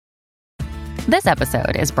This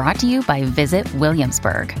episode is brought to you by Visit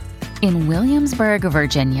Williamsburg. In Williamsburg,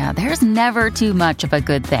 Virginia, there's never too much of a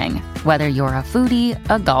good thing. Whether you're a foodie,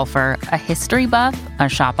 a golfer, a history buff, a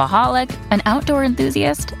shopaholic, an outdoor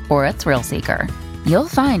enthusiast, or a thrill seeker, you'll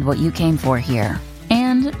find what you came for here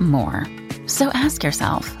and more. So ask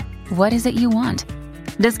yourself, what is it you want?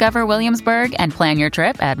 Discover Williamsburg and plan your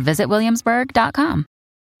trip at visitwilliamsburg.com.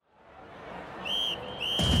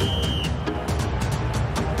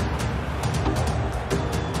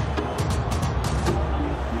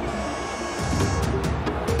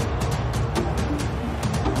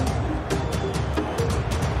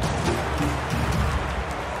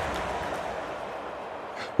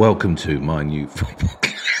 Welcome to my new football.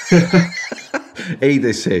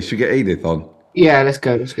 Edith's here. Should we get Edith on? Yeah, let's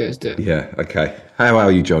go. Let's do it. Yeah, okay. How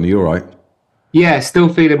are you, John? Are you all right? Yeah,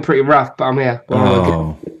 still feeling pretty rough, but I'm here.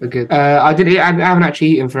 We're good. I haven't actually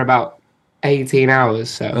eaten for about 18 hours,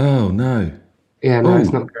 so. Oh, no. Yeah, no,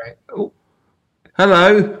 it's not great. Oh.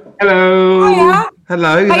 Hello. Hello. Hiya.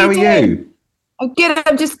 Hello. How are you? I'm good.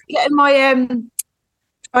 I'm just getting my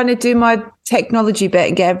trying to do my technology bit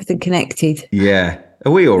and get everything connected. Yeah.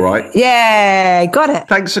 Are we all right? Yeah, got it.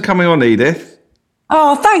 Thanks for coming on, Edith.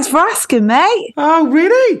 Oh, thanks for asking, mate. Oh,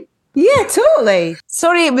 really? Yeah, totally.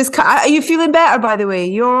 Sorry, it was. Are you feeling better, by the way?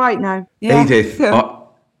 You all right now? Yeah. Edith,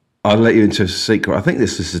 I'll let you into a secret. I think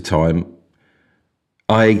this is the time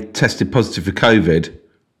I tested positive for COVID,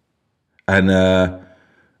 and I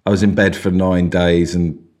was in bed for 9 days,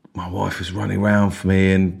 and my wife was running around for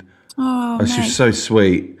me, and she was so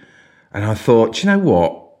sweet. And I thought, do you know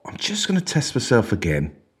what? I'm just going to test myself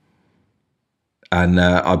again. And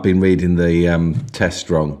I've been reading the test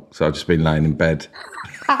wrong, so I've just been laying in bed.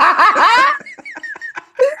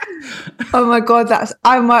 Oh my God,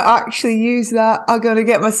 I might actually use that. I'm going to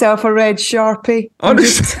get myself a red Sharpie.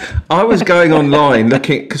 Honestly, I was going online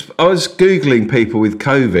looking, because I was Googling people with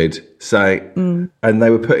COVID, and they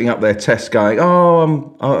were putting up their test going,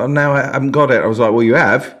 now I haven't got it. I was like, well, you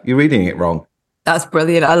have. You're reading it wrong. That's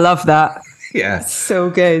brilliant. I love that. Yeah. So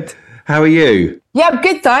good. How are you? Yeah, I'm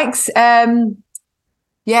good, thanks. Yeah,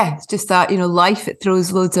 it's just that, life, it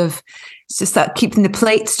throws loads of, it's just that keeping the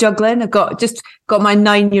plates juggling. I've got my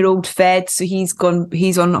 9-year-old fed, so he's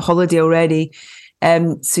on holiday already.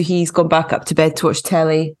 So he's gone back up to bed to watch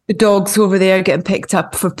telly. The dog's over there getting picked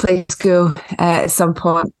up for play school at some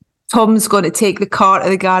point. Tom's going to take the car to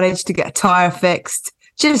the garage to get a tyre fixed.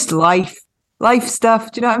 Just life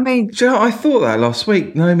stuff. Do you know what I mean? Do you know, I thought that last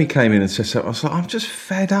week. Naomi came in and said something. I was like, I'm just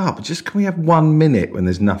fed up. Can we have 1 minute when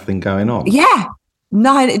there's nothing going on? Yeah,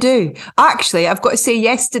 nothing to do. Actually, I've got to say,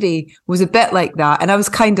 yesterday was a bit like that, and I was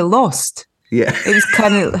kind of lost. Yeah, it was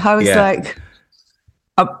kind of. I was like,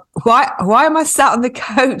 why am I sat on the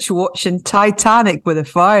couch watching Titanic with a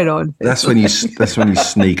fire on? That's when you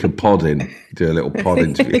sneak a pod in. You do a little pod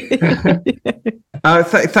interview.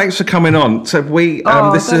 Thanks for coming on. So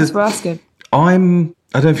thanks for asking. I don't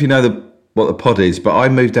know if you know what the pod is, but I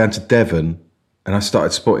moved down to Devon and I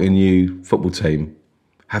started supporting a new football team,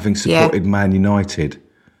 having supported Man United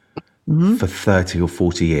for 30 or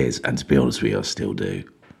 40 years. And to be honest with you, I still do.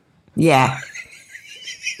 Yeah.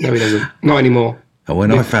 No, he doesn't. Not anymore. And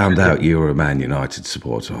when I found out you were a Man United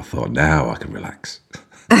supporter, I thought, now I can relax.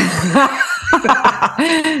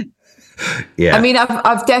 Yeah. I mean,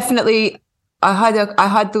 I've definitely... I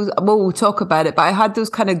had those, well, we'll talk about it, but I had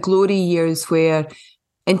those kind of glory years where,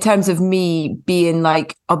 in terms of me being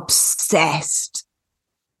like obsessed,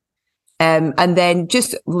 and then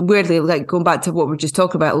just weirdly, like going back to what we're just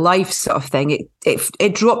talking about, life sort of thing,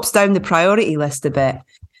 it drops down the priority list a bit.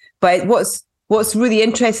 But what's really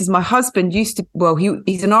interesting is my husband used to,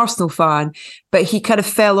 he's an Arsenal fan, but he kind of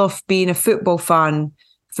fell off being a football fan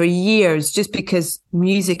for years just because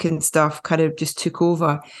music and stuff kind of just took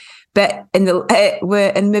over. But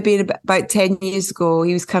maybe about 10 years ago,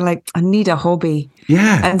 he was kind of like, I need a hobby.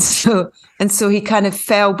 Yeah. And so he kind of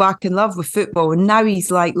fell back in love with football. And now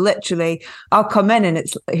he's like, literally, I'll come in and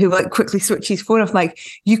he'll like quickly switch his phone off. Like,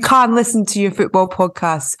 you can listen to your football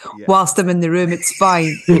podcast whilst I'm in the room. It's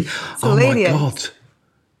fine. It's hilarious. Oh my God.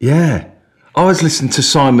 Yeah. I was listening to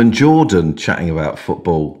Simon Jordan chatting about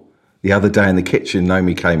football the other day in the kitchen.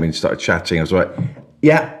 Naomi came in and started chatting. I was like,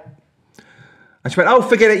 yeah. And she went, oh,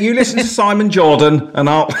 forget it. You listen to Simon Jordan and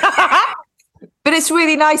I'll... But it's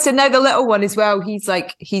really nice. And now the little one as well, he's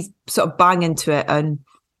sort of bang into it. And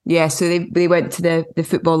yeah, so they went to the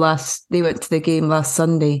football they went to the game last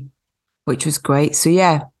Sunday, which was great. So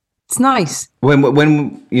yeah, it's nice.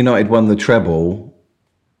 When United won the treble,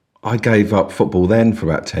 I gave up football then for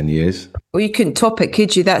about 10 years. Well, you couldn't top it,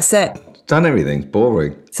 could you? That's it. Done everything. It's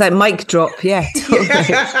boring. It's like mic drop. Yeah. Totally.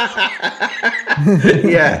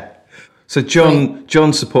 Yeah. So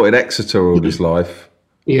John supported Exeter all his life.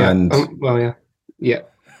 Yeah. And, yeah.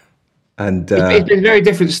 And it's a very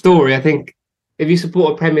different story. I think if you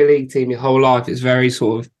support a Premier League team your whole life, it's very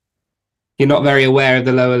sort of, you're not very aware of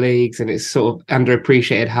the lower leagues, and it's sort of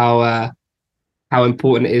underappreciated how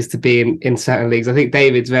important it is to be in certain leagues. I think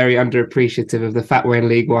David's very underappreciative of the fact we're in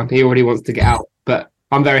League One. He already wants to get out, but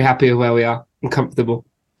I'm very happy with where we are. I'm comfortable.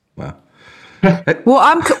 Wow.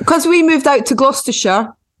 Well, because we moved out to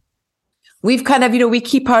Gloucestershire, we've kind of, we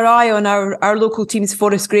keep our eye on our local team's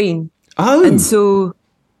Forest Green. Oh. And so,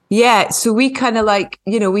 so we kind of like,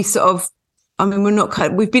 we sort of,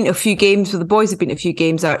 we've been to a few games, the boys have been to a few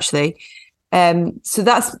games actually. So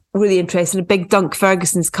that's really interesting. A big Dunk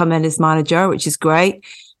Ferguson's come in as manager, which is great.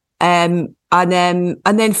 And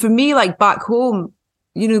then for me, like back home,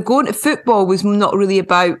 going to football was not really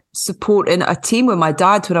about supporting a team with my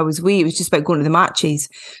dad when I was wee. It was just about going to the matches.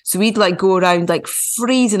 So we'd like go around like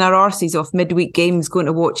freezing our arses off midweek games, going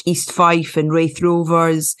to watch East Fife and Wraith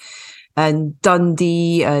Rovers and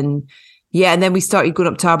Dundee and then we started going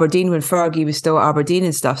up to Aberdeen when Fergie was still at Aberdeen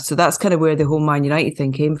and stuff. So that's kind of where the whole Man United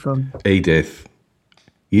thing came from. Edith,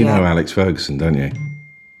 you know Alex Ferguson, don't you?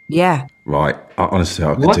 Yeah. Right. Honestly,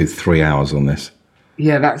 I could do 3 hours on this.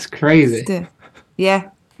 Yeah, that's crazy. Yeah,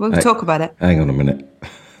 we'll talk about it. Hang on a minute.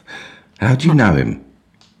 How do you know him?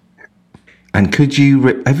 And could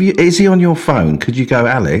you, is he on your phone? Could you go,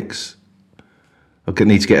 Alex? I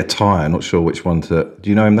need to get a tie. I'm not sure which one to, do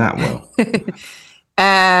you know him that well?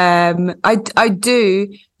 I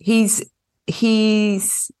do. He's in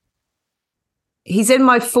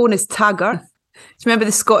my phone as Tagger. Do you remember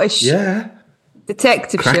the Scottish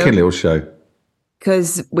detective Cracking show? little show.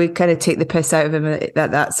 Because we kind of take the piss out of him.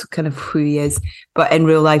 That's kind of who he is, but in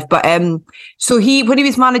real life. But so when he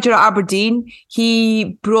was manager at Aberdeen,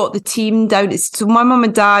 he brought the team down. So my mum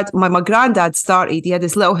and dad, my granddad started. He had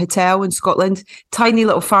this little hotel in Scotland, tiny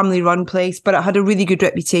little family-run place, but it had a really good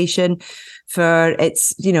reputation for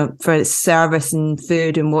its service and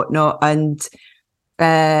food and whatnot. And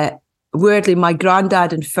weirdly, my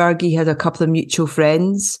granddad and Fergie had a couple of mutual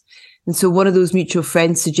friends, and so one of those mutual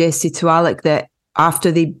friends suggested to Alec that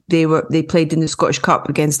after they played in the Scottish Cup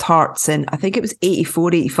against Hearts, and I think it was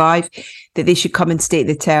 84, 85, that they should come and stay at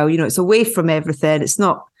the hotel. It's away from everything. It's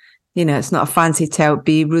not, it's not a fancy hotel. It'd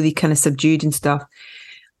be really kind of subdued and stuff.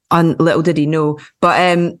 And little did he know. But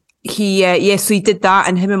so he did that,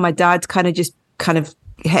 and him and my dad kind of hit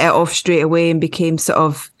it off straight away and became sort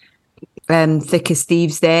of thick as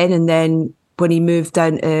thieves then. And then when he moved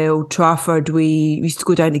down to Old Trafford, we used to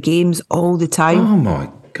go down to games all the time. Oh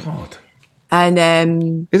my God.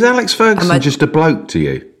 And is Alex Ferguson just a bloke to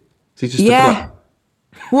you? Is he just a bloke?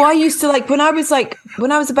 Well, I used to when I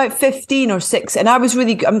was about 15 or 6, and I'm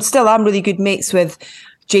really good mates with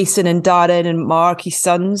Jason and Darren and Mark, his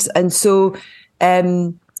sons. And so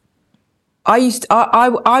I was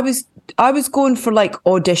going for like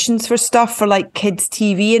auditions for stuff for like kids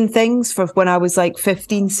TV and things for when I was like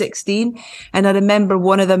 15, 16. And I remember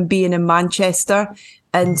one of them being in Manchester.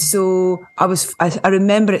 And so I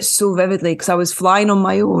remember it so vividly because I was flying on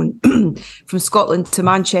my own from Scotland to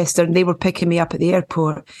Manchester, and they were picking me up at the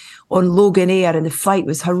airport on Logan Air, and the flight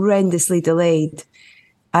was horrendously delayed.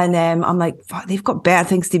 And I'm like, fuck, they've got better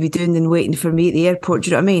things to be doing than waiting for me at the airport. Do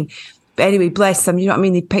you know what I mean? But anyway, bless them. You know what I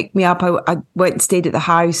mean? They picked me up. I went and stayed at the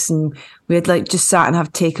house, and we had like just sat and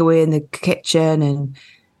have takeaway in the kitchen.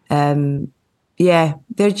 And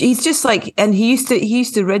he's just like, and he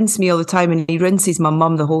used to rinse me all the time, and he rinses my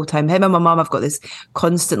mum the whole time. Him and my mum have got this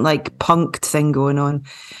constant like punked thing going on.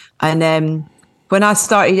 And when I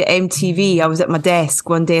started at MTV, I was at my desk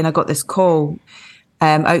one day and I got this call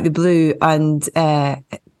out the blue, and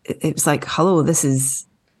it was like, hello, this is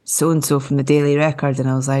so-and-so from the Daily Record. And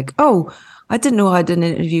I was like, oh, I didn't know I had an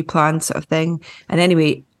interview planned, sort of thing. And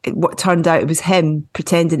anyway, what turned out it was him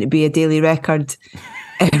pretending to be a Daily Record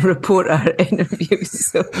reporter interview.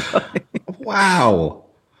 So wow.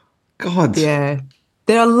 God. Yeah.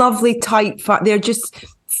 They're a lovely tight, they're just,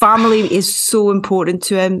 family is so important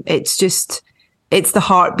to him. It's the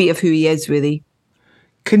heartbeat of who he is, really.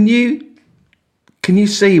 Can you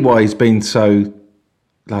see why he's been so,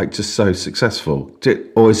 like, just so successful?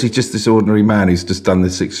 Or is he just this ordinary man who's just done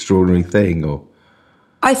this extraordinary thing? Or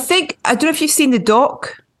I don't know if you've seen the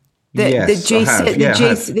doc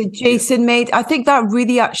that Jason made. I think that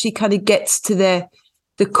really actually kind of gets to the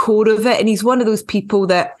core of it. And he's one of those people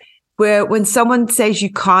that where when someone says you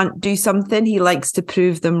can't do something, he likes to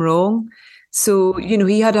prove them wrong. So,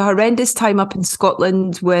 he had a horrendous time up in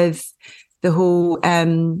Scotland with the whole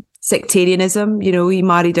sectarianism. He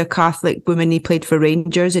married a Catholic woman, he played for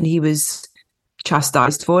Rangers, and he was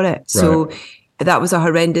chastised for it. Right. So that was a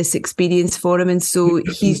horrendous experience for him. And so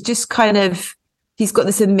he's just he's got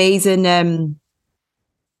this amazing,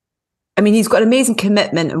 he's got an amazing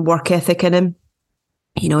commitment and work ethic in him.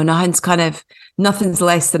 And nothing's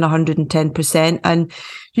less than 110%. And,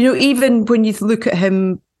 even when you look at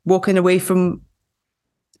him walking away from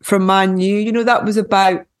Man U, that was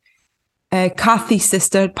about Kathy's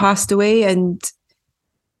sister had passed away, and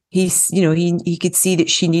he could see that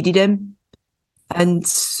she needed him. And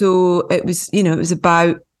so it was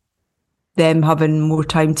about them having more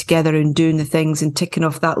time together and doing the things and ticking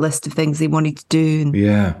off that list of things they wanted to do. And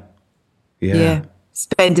yeah.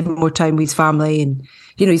 Spending more time with his family. And,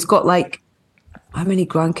 he's got how many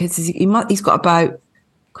grandkids is he? He's got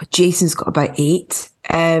Jason's got about 8.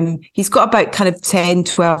 He's got about kind of 10,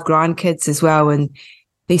 12 grandkids as well. And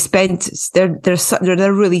they're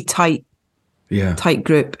a really tight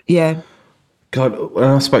group. Yeah. God, when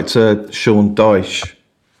I spoke to Sean Dyche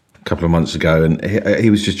a couple of months ago, and he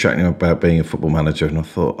was just chatting about being a football manager, and I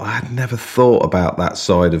thought, I had never thought about that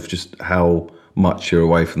side of just how much you're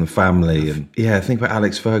away from the family. And yeah, think about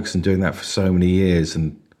Alex Ferguson doing that for so many years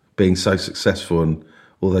and being so successful and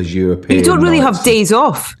all those European You don't really nights. have days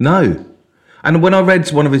off. No. And when I read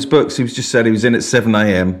one of his books, he was just said he was in at 7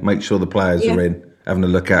 a.m, make sure the players are in, having a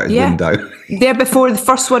look out his window. They're before the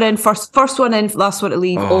first one in, first one in, last one to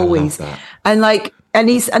leave, always. And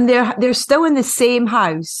they're still in the same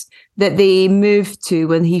house that they moved to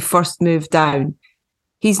when he first moved down.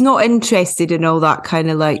 He's not interested in all that kind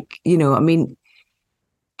of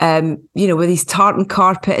with his tartan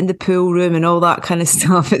carpet in the pool room and all that kind of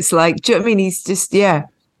stuff. It's like, do you know what I mean? He's just, yeah.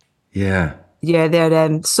 Yeah. Yeah,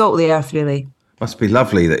 they're salt of the earth, really. Must be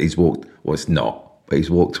lovely that he's walked, well, it's not, but he's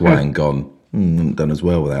walked away and gone, haven't done as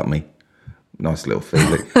well without me. Nice little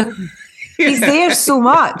feeling. He's there so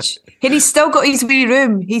much. And he's still got his wee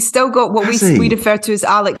room. He's still got what we refer to as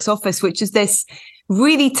Alex's office, which is this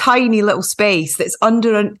really tiny little space that's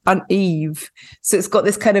under an eave. So it's got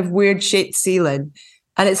this kind of weird shaped ceiling.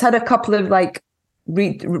 And it's had a couple of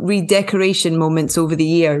redecoration moments over the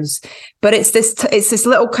years. But it's this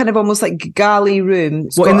little kind of almost like galley room.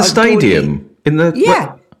 What, in the stadium?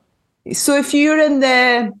 Yeah. What? So if you're in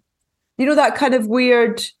the, that kind of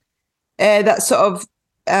weird, that sort of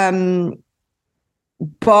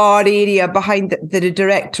bar area behind the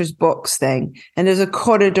director's box thing, and there's a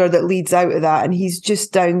corridor that leads out of that, and he's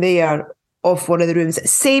just down there off one of the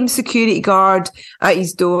rooms. Same security guard at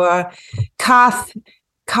his door. Kath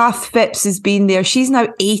Phipps has been there. She's now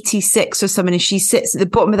 86 or something, and she sits at the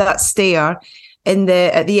bottom of that stair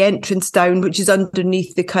at the entrance down, which is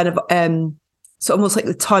underneath the kind of so almost like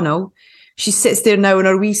the tunnel. She sits there now on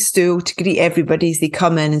her wee stool to greet everybody as they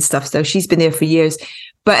come in and stuff. So she's been there for years.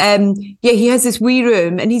 But he has this wee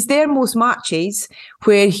room, and he's there most matches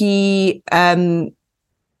where he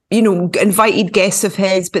invited guests of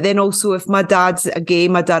his, but then also if my dad's at a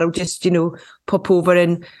game, my dad will just, pop over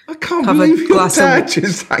and I can't believe your dad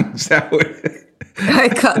just hangs out with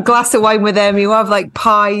a glass of wine with them. He'll have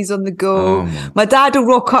pies on the go. My dad will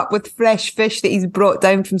rock up with fresh fish that he's brought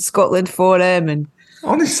down from Scotland for him. And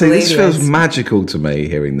honestly, this feels magical to me,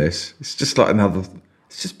 hearing this. It's just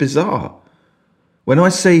it's just bizarre. When I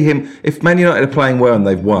see him, if Man United are playing well and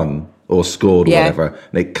they've won or scored or whatever,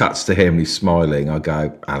 and it cuts to him and he's smiling, I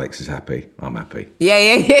go, Alex is happy. I'm happy.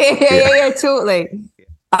 Yeah, totally.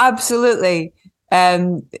 Absolutely.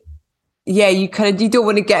 You don't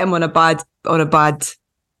want to get him on a bad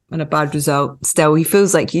result. Still, he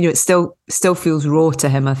feels like, it still feels raw to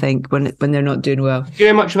him, I think, when they're not doing well. Do you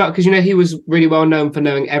know much about, because he was really well known for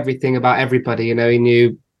knowing everything about everybody. He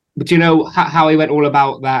knew. But do you know how he went all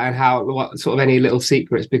about that, and what sort of any little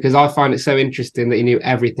secrets? Because I find it so interesting that he knew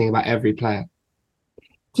everything about every player.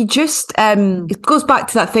 He just it goes back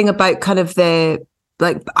to that thing about kind of the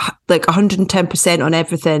like 110% on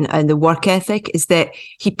everything, and the work ethic is that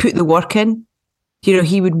he put the work in.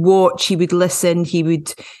 He would watch, he would listen, he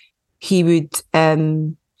would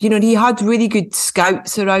and he had really good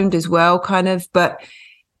scouts around as well, kind of. But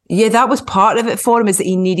yeah, that was part of it for him, is that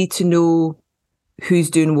he needed to know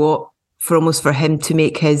who's doing what for him to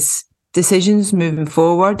make his decisions moving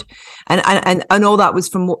forward. And all that was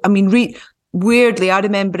from, weirdly, I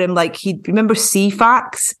remember him remember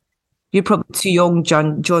CFAX. You're probably too young,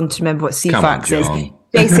 John, to remember what CFAX is.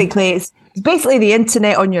 Basically, it's basically the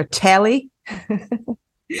internet on your telly.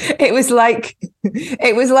 It was like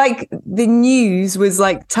the news was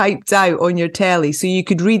typed out on your telly, so you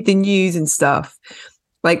could read the news and stuff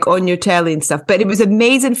on your telly and stuff. But it was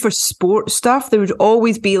amazing for sports stuff. There would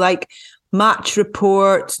always be match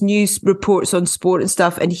reports, news reports on sport and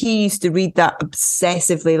stuff. And he used to read that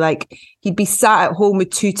obsessively. Like he'd be sat at home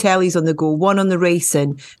with two tellies on the go, one on the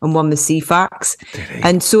racing and one with CFAX.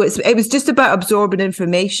 And so it was just about absorbing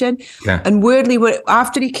information. Yeah. And weirdly,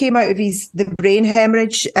 after he came out of the brain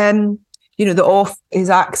hemorrhage, his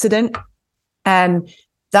accident,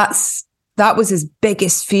 that was his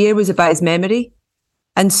biggest fear, was about his memory.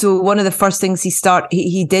 And so one of the first things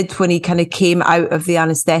he did when he kind of came out of the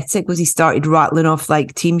anaesthetic was he started rattling off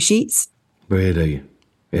like team sheets. Really?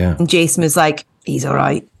 Yeah. And Jason was like, he's all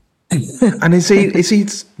right. And is he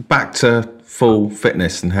back to full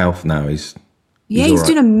fitness and health now? He's right.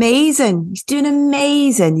 Doing amazing. He's doing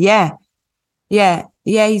amazing. Yeah.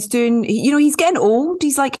 He's doing, he's getting old.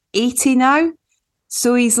 He's like 80 now.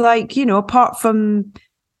 So he's like,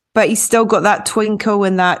 but he's still got that twinkle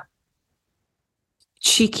and that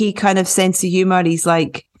cheeky kind of sense of humor. He's a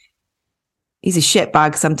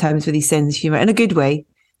shitbag sometimes with his sense of humor in a good way.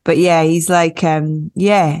 But yeah, he's like,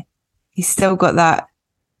 he's still got that.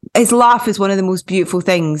 His laugh is one of the most beautiful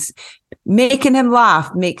things. Making him laugh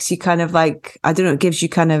makes you kind of like, I don't know, it gives you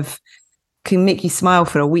can make you smile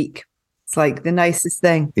for a week. It's like the nicest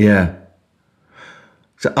thing. Yeah.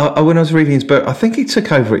 So when I was reading his book, I think he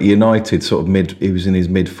took over at United he was in his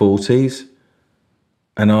mid-40s.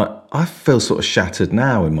 And I feel sort of shattered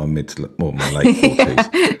now in my late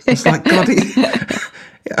 40s. It's like,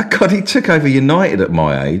 God, he took over United at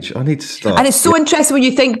my age. I need to start. And it's so interesting when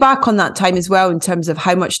you think back on that time as well, in terms of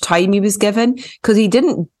how much time he was given, because he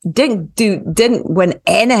didn't win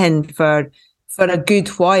anything for a good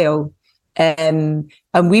while. And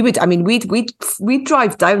we'd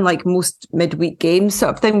drive down like most midweek games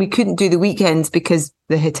sort of thing. We couldn't do the weekends because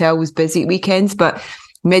the hotel was busy at weekends, but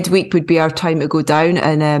midweek would be our time to go down.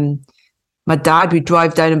 And my dad would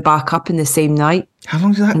drive down and back up in the same night. How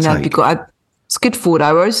long does that take? It's good 4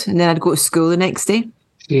 hours, and then I'd go to school the next day.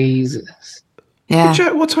 Jesus.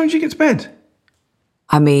 Yeah. What time did you get to bed?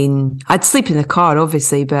 I mean, I'd sleep in the car,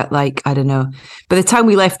 obviously, but like, I don't know. By the time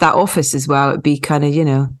we left that office as well, it'd be kind of,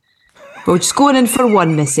 we're just going in for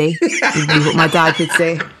one, Missy, would be what my dad would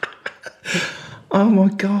say. Oh my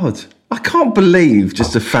God. I can't believe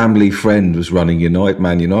just a family friend was running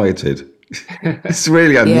Man United. It's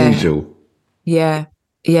really unusual. Yeah.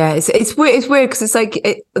 It's weird because it's like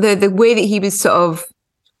the way that he was sort of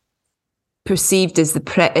perceived as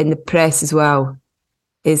in the press as well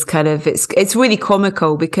is kind of it's really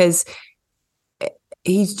comical because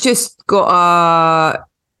he's just got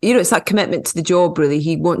it's that commitment to the job. Really,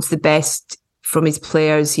 he wants the best from his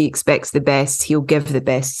players. He expects the best. He'll give the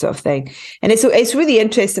best, sort of thing. And it's really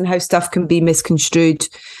interesting how stuff can be misconstrued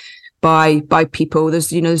by people.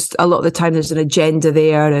 There's a lot of the time there's an agenda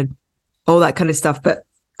there and all that kind of stuff. But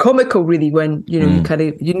comical, really, when you kind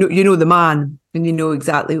of you know the man and you know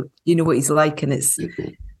exactly what he's like, and it's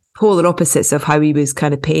polar opposites of how he was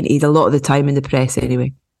kind of painted a lot of the time in the press.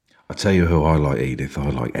 Anyway, I'll tell you who I like, Edith. I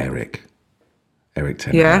like Eric Ten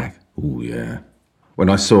Hag. Yeah. Oh yeah. When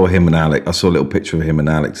I saw him and Alex, I saw a little picture of him and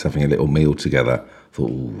Alex having a little meal together. I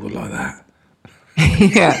thought, I like that.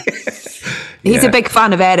 Yeah. He's a big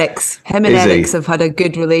fan of Eric's. Him and Eric's have had a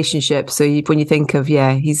good relationship. So when you think of,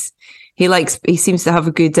 he seems to have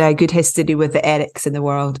a good history with the Erics in the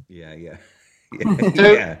world. Yeah.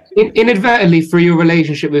 So, inadvertently, through your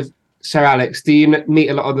relationship with Sir Alex, do you meet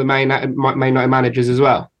a lot of the Man United managers as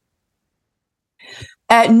well?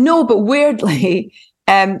 No, but weirdly,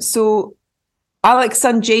 so Alex's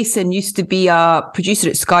son Jason used to be a producer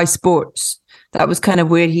at Sky Sports. That was kind of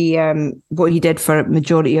where he what he did for a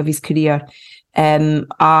majority of his career. And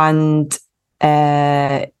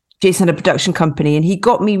Jason had a production company, and he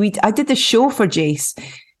got me. I did the show for Jace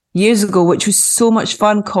years ago, which was so much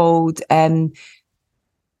fun. Called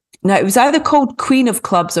now it was either called Queen of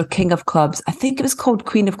Clubs or King of Clubs. I think it was called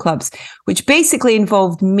Queen of Clubs, which basically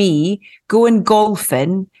involved me going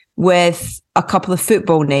golfing with a couple of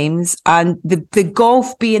football names, and the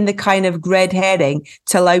golf being the kind of red herring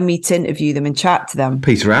to allow me to interview them and chat to them.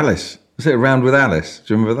 Peter Alice. Was it A Round with Alice?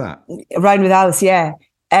 Do you remember that? A Round with Alice, yeah.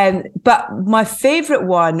 But my favourite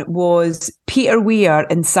one was Peter Weir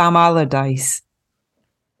and Sam Allardyce.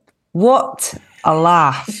 What a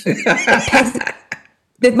laugh.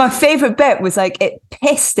 My favourite bit was like it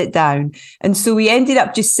pissed it down. And so we ended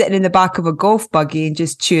up just sitting in the back of a golf buggy and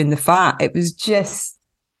just chewing the fat. It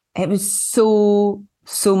was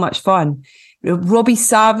so much fun. Robbie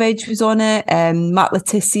Savage was on it, Matt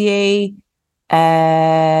Letizia.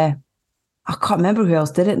 I can't remember who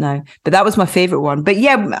else did it now, but that was my favourite one. But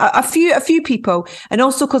yeah, a few people, and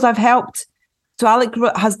also because I've helped So Alec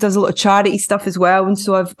does a lot of charity stuff as well, and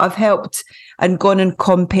so I've helped and gone and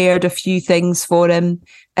compared a few things for him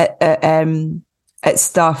at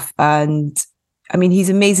stuff, and I mean he's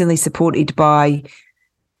amazingly supported by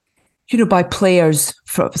players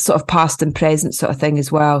for sort of past and present sort of thing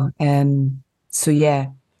as well. So yeah,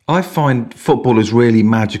 I find footballers really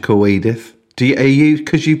magical, Edith.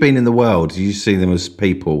 Because you've been in the world, do you see them as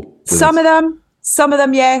people? Some of them,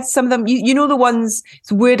 yeah. Some of them, you know the ones,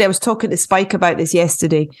 it's weird, I was talking to Spike about this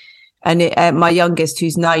yesterday, and my youngest,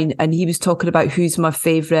 who's 9, and he was talking about who's my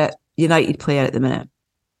favourite United player at the minute.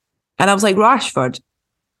 And I was like, Rashford.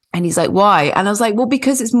 And he's like, why? And I was like, well,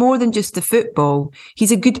 because it's more than just the football.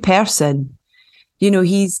 He's a good person.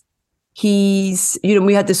 He's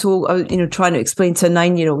we had this whole, trying to explain to a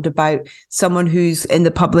 9-year-old about someone who's in the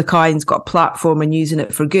public eye and's got a platform and using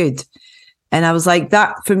it for good. And I was like,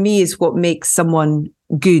 that for me is what makes someone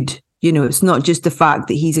good. It's not just the fact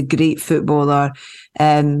that he's a great footballer,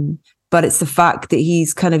 but it's the fact that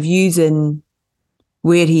he's kind of using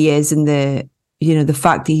where he is and the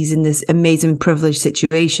fact that he's in this amazing privileged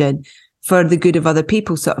situation for the good of other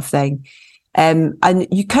people sort of thing. And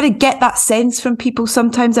you kind of get that sense from people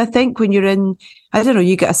sometimes, I think, when you're in, I don't know,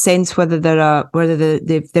 you get a sense whether they're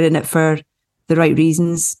in it for the right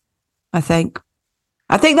reasons, I think.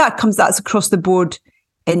 That's across the board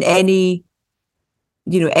in anyone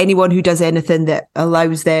who does anything that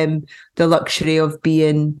allows them the luxury of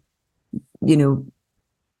being,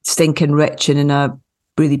 stinking rich and in a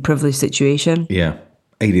really privileged situation. Yeah.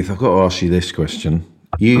 Edith, I've got to ask you this question.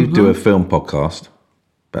 You do a film podcast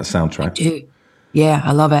about soundtracks. I do. Yeah,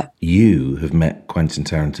 I love it. You have met Quentin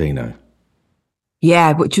Tarantino.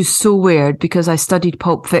 Yeah, which was so weird because I studied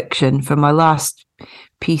Pulp Fiction for my last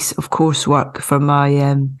piece of coursework for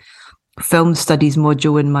my film studies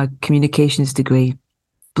module in my communications degree.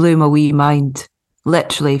 Blew my wee mind.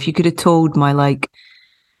 Literally, if you could have told my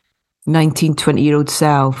 19, 20-year-old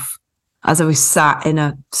self as I was sat in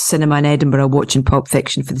a cinema in Edinburgh watching Pulp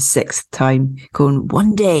Fiction for the 6th time, going,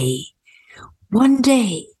 one day.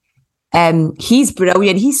 He's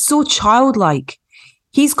brilliant. He's so childlike.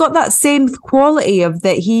 He's got that same quality of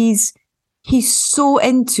that he's so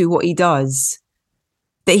into what he does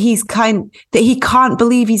that he can't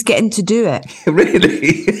believe he's getting to do it.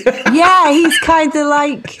 Really? Yeah, he's kind of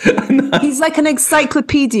like he's like an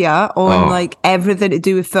encyclopedia on everything to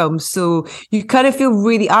do with films. So you kind of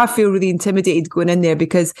I feel really intimidated going in there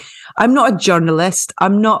because I'm not a journalist.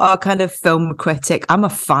 I'm not a kind of film critic. I'm a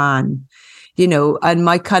fan, and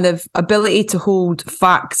my kind of ability to hold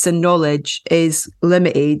facts and knowledge is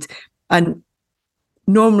limited. And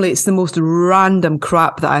normally it's the most random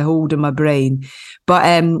crap that I hold in my brain. But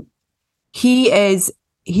he's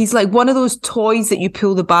like one of those toys that you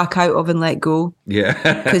pull the back out of and let go.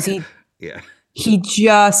 Yeah. Because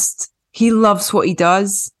he loves what he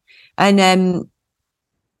does. And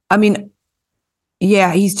I mean,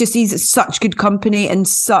 yeah, he's such good company and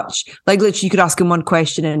such, literally you could ask him one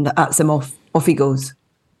question and that's him off he goes.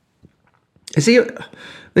 Is he,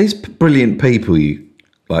 these brilliant people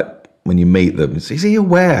when you meet them, is he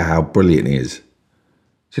aware how brilliant he is?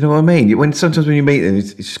 Do you know what I mean? Sometimes when you meet them, you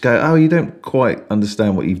just go, oh, you don't quite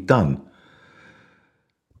understand what you've done.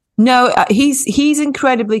 No, he's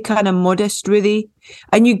incredibly kind of modest, really.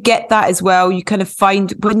 And you get that as well. You kind of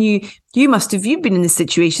find when you've been in the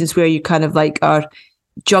situations where you kind of are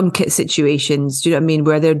junket situations, do you know what I mean?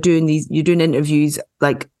 Where you're doing interviews,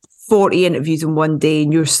 40 interviews in one day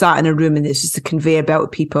and you're sat in a room and it's just a conveyor belt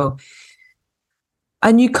of people.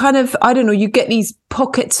 And you kind of, I don't know, you get these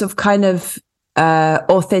pockets of kind of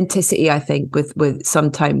authenticity, I think, with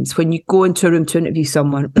sometimes when you go into a room to interview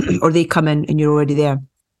someone or they come in and you're already there.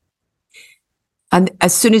 And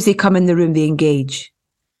as soon as they come in the room, they engage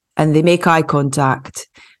and they make eye contact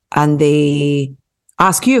and they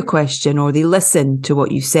ask you a question or they listen to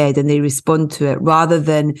what you said and they respond to it rather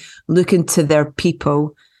than looking to their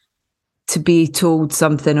people to be told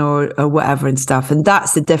something or whatever and stuff. And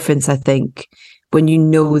that's the difference, I think, when you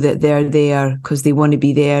know that they're there because they want to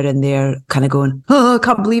be there and they're kind of going, oh, I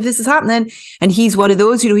can't believe this is happening. And he's one of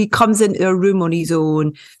those, he comes into a room on his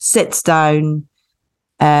own, sits down.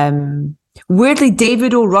 Weirdly,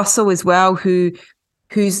 David O. Russell as well,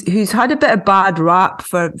 who's had a bit of bad rap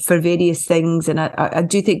for various things. And I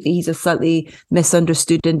do think that he's a slightly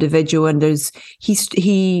misunderstood individual. And he's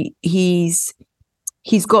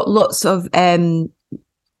got lots of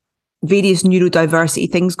various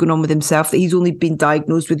neurodiversity things going on with himself that he's only been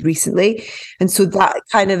diagnosed with recently. And so that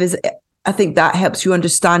kind of is, I think that helps you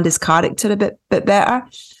understand his character a bit better.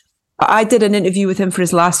 I did an interview with him for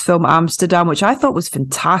his last film, Amsterdam, which I thought was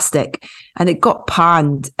fantastic. And it got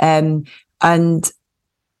panned. And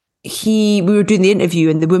we were doing the interview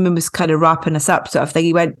and the woman was kind of wrapping us up sort of thing.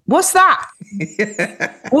 He went, "What's that?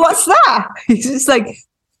 What's that?" He's just like,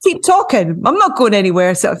 "Keep talking. I'm not going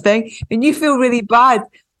anywhere," sort of thing. And you feel really bad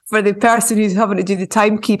for the person who's having to do the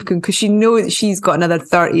timekeeping because you know that she's got another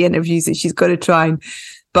 30 interviews that she's got to try and.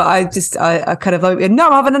 But I kind of like, no,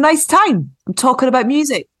 I'm having a nice time. I'm talking about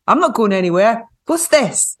music. I'm not going anywhere. What's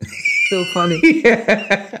this? So funny.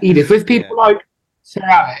 Edith, with people like Sir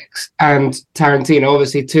Alex and Tarantino,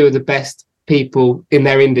 obviously two of the best people in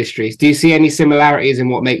their industries, do you see any similarities in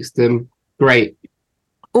what makes them great?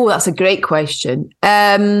 Oh, that's a great question.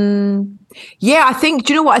 Yeah, I think,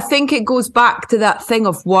 do you know what? I think it goes back to that thing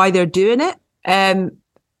of why they're doing it.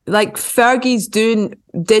 Like Fergie's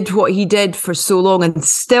did what he did for so long and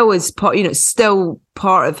still is part, still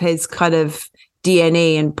part of his kind of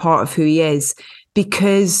DNA and part of who he is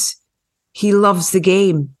because he loves the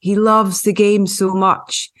game. He loves the game so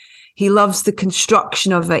much. He loves the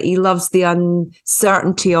construction of it. He loves the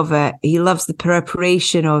uncertainty of it. He loves the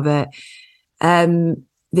preparation of it.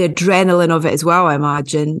 The adrenaline of it as well, I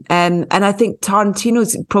imagine. And I think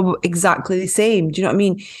Tarantino's probably exactly the same. Do you know what I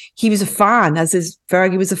mean? He was a fan,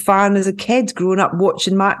 Fergie was a fan as a kid, growing up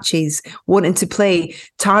watching matches, wanting to play.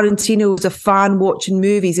 Tarantino was a fan watching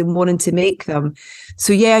movies and wanting to make them.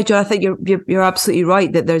 So yeah, John, I think you're absolutely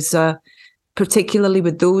right that there's particularly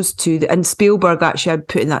with those two, and Spielberg actually I'd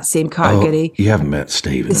put in that same category. Oh, you haven't met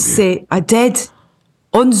Steven, have you? I did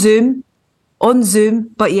on Zoom,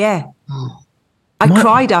 but yeah. I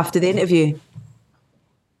cried after the interview.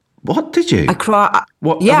 What did you? I cried.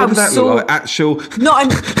 What? Yeah, what did that look like? Actual? Not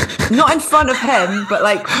in front of him, but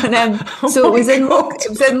like when, so it was in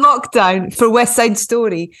lockdown for West Side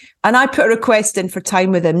Story, and I put a request in for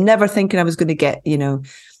time with him, never thinking I was going to get,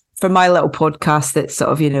 for my little podcast that's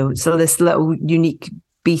sort of, so this little unique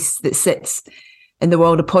beast that sits in the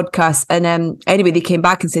world of podcasts. And anyway, they came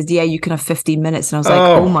back and said, "Yeah, you can have 15 minutes," and I was like,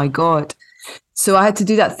 "Oh my god." So I had to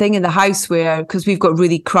do that thing in the house because we've got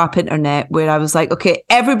really crap internet, where I was like, "Okay,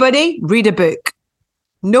 everybody read a book.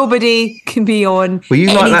 Nobody can be on." Were you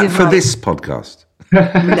like that device. for this podcast?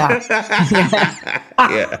 No.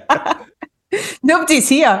 Yeah. Nobody's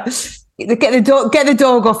here. Get the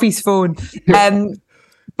dog off his phone.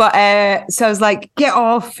 But so I was like, "Get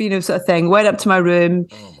off," sort of thing. Went up to my room.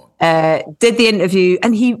 Did the interview,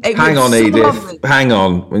 and hang on, Edith. Lovely. Hang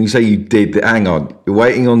on. When you say you did, hang on. You're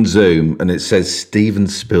waiting on Zoom, and it says Steven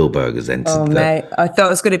Spielberg has entered. Oh mate, I thought I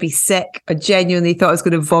was going to be sick. I genuinely thought I was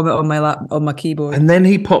going to vomit on my keyboard. And then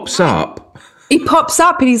he pops up.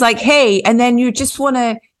 And he's like, "Hey," and then you just want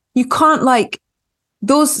to. You can't like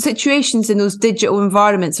those situations in those digital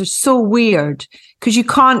environments are so weird because you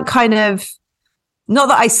can't kind of. Not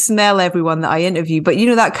that I smell everyone that I interview, but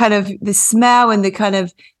that kind of the smell and the kind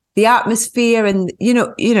of. The atmosphere and you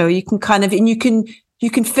can kind of and you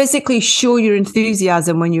can physically show your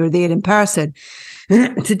enthusiasm when you're there in person.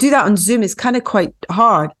 To do that on Zoom is kind of quite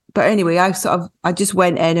hard. But anyway, I just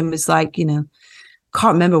went in and was like, can't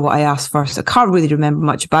remember what I asked first. I can't really remember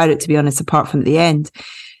much about it, to be honest, apart from at the end.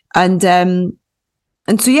 And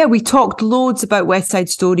so yeah, we talked loads about West Side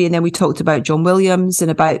Story, and then we talked about John Williams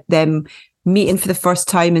and about them meeting for the first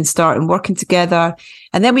time and starting working together.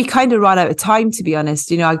 And then we kind of ran out of time, to be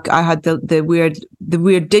honest. I had the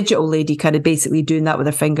weird digital lady kind of basically doing that with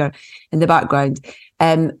her finger in the background.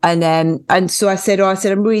 And so I said,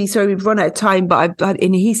 "I'm really sorry, we've run out of time."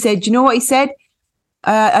 And he said, "You know what?" He said,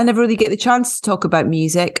 "I never really get the chance to talk about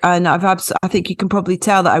music, and I think you can probably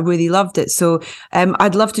tell that I really loved it. So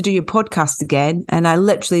I'd love to do your podcast again." And I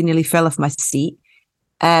literally nearly fell off my seat.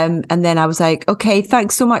 And then I was like, "Okay,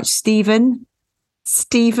 thanks so much, Steven.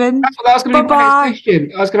 Steven." That's what I was going to be my next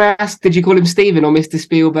question. I was going to ask, did you call him Steven or Mr.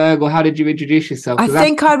 Spielberg, or how did you introduce yourself? I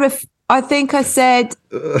think I said,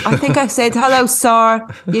 "Hello, sir.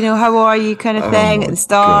 How are you?" kind of thing at the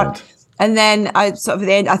start. God. And then I sort of at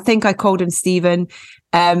the end, I think I called him Steven.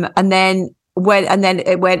 And then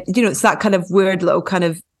it went, it's that kind of weird little kind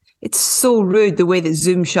of. It's so rude the way that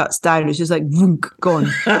Zoom shuts down. It's just like vroom, gone.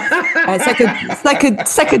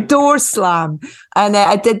 It's like a door slam. And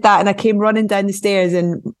I did that, and I came running down the stairs,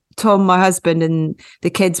 and Tom, my husband, and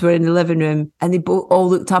the kids were in the living room, and they all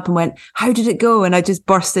looked up and went, "How did it go?" And I just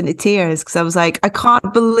burst into tears because I was like, I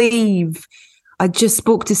can't believe I just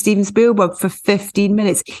spoke to Steven Spielberg for 15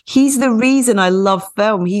 minutes. He's the reason I love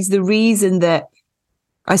film. He's the reason that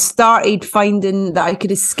I started finding that I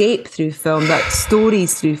could escape through film, that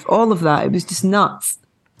stories through all of that. It was just nuts.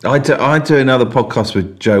 I do another podcast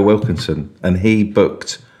with Joe Wilkinson, and he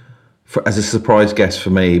booked, as a surprise guest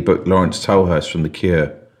for me, booked Lawrence Tolhurst from The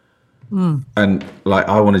Cure. And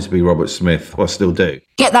I wanted to be Robert Smith. Well, I still do.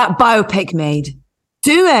 Get that biopic made.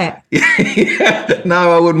 Do it. Yeah.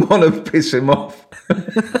 No, I wouldn't want to piss him off.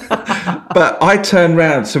 But I turn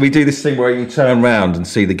round. So we do this thing where you turn round and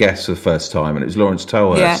see the guests for the first time, and it was Lawrence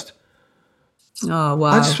Tolhurst. Yeah. Oh, wow.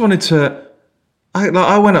 I just wanted to...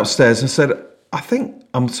 I went upstairs and said, I think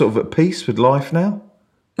I'm sort of at peace with life now.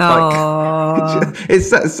 Oh. It's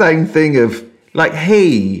that same thing of, like,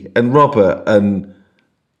 he and Robert and...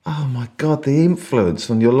 Oh, my God, the influence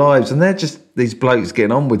on your lives. And they're just these blokes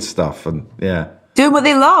getting on with stuff and, yeah. Doing what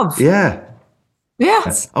they love. Yeah.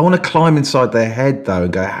 Yes. I want to climb inside their head, though,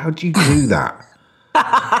 and go, how do you do that?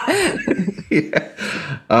 Yeah.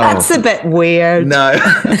 That's a bit weird. No,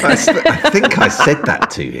 I think I said that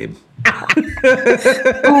to him.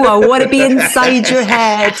 Oh, I want to be inside your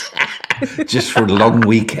head. Just for a long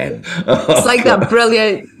weekend. It's like that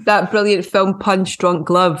brilliant film Punch Drunk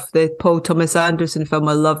Love, the Paul Thomas Anderson film.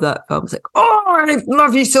 I love that film. It's like, oh, I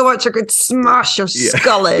love you so much I could smash your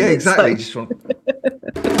skull in. Yeah, exactly.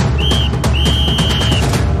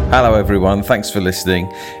 Hello, everyone. Thanks for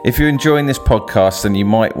listening. If you're enjoying this podcast, then you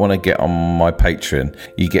might want to get on my Patreon.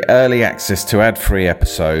 You get early access to ad-free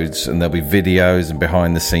episodes, and there'll be videos and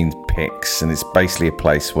behind-the-scenes pics, and it's basically a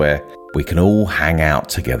place where we can all hang out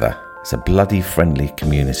together. It's a bloody friendly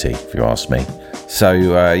community, if you ask me. So,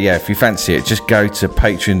 if you fancy it, just go to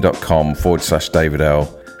patreon.com/David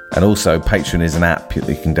Earl. And also, Patreon is an app that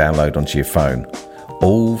you can download onto your phone,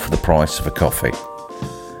 all for the price of a coffee,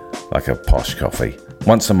 like a posh coffee.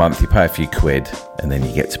 Once a month, you pay a few quid, and then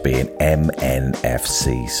you get to be an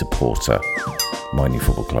MNFC supporter. Mind Your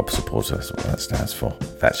Football Club supporter, that's what that stands for.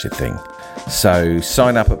 That's your thing. So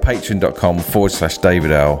sign up at patreon.com/David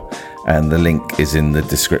Earl, and the link is in the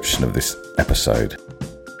description of this episode.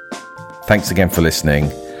 Thanks again for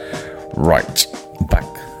listening. Right, back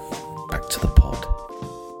to the pod.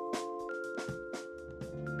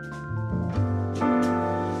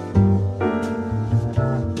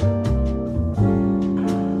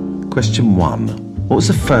 Question 1. What was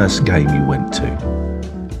the first game you went to?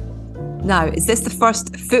 Now, is this the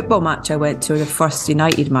first football match I went to or the first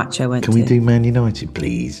United match I went to? Can we do Man United,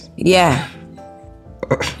 please? Yeah.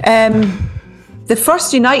 The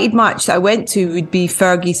first United match that I went to would be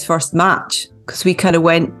Fergie's first match, because we kind of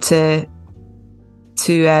went to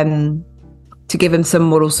give him some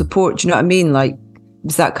moral support. Do you know what I mean? Like, it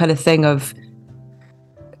was that kind of thing of...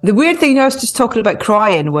 The weird thing, I was just talking about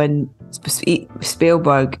crying when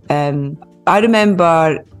Spielberg. I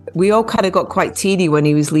remember we all kind of got quite teary when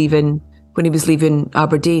he was leaving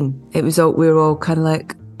Aberdeen. We were all kind of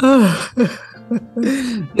like, oh.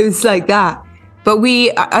 It was like that. But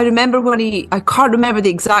I remember I can't remember the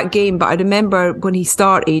exact game, but I remember when he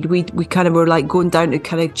started, we kind of were like going down to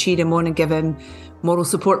kind of cheer him on and give him moral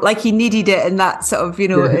support, like he needed it in that sort of,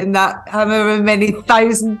 in that however many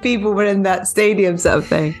thousand people were in that stadium sort of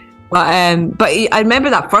thing. But I remember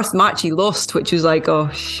that first match he lost, which was like, oh,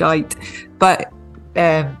 shite. But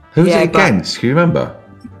who was it against? Can you remember?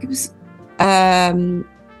 It was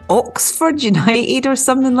Oxford United or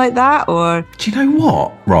something like that. Or do you know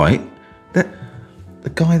what? Right, the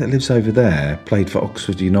guy that lives over there played for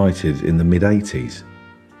Oxford United in the mid-80s.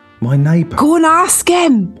 My neighbour. Go and ask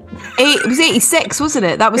him. It was 86, wasn't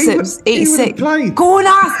it? That was it. It was 86. Go and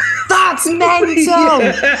ask. That's mental.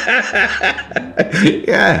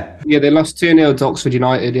 Yeah. Yeah, they lost 2-0 to Oxford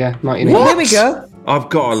United, yeah. 1980. There we go. I've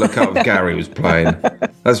got to look up if Gary was playing.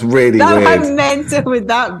 That's really weird. How mental would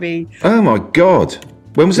that be? Oh, my God.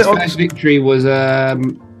 When was His it? first victory was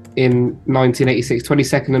in 1986,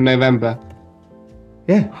 22nd of November.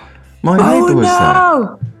 Yeah. My neighbour was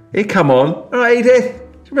there. He'd come on. All right, Edith.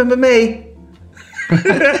 Remember me?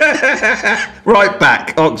 Right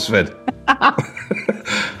back, Oxford.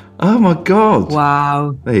 Oh my God!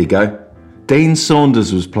 Wow. There you go. Dean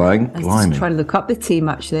Saunders was playing. I was just trying to look up the team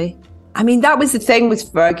actually. I mean, that was the thing with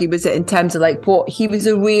Fergie, was it, in terms of like what he was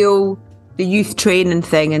the youth training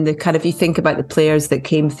thing, and the kind of, you think about the players that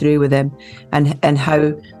came through with him, and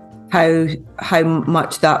how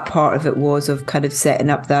much that part of it was of kind of setting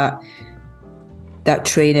up that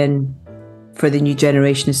training for the new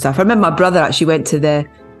generation and stuff. I remember my brother actually went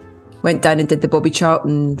down and did the Bobby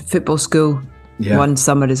Charlton football school one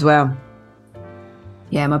summer as well.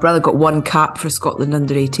 Yeah, my brother got one cap for Scotland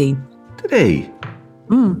under 18. Did he?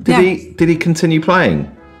 Did he continue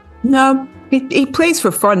playing? No, he plays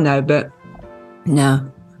for fun now, but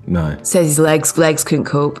no. Says his legs couldn't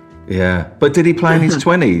cope. Yeah, but did he play in his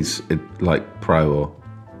 20s, like pro or?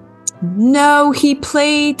 No, he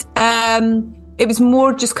played. It was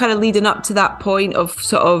more just kind of leading up to that point of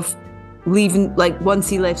sort of leaving, like once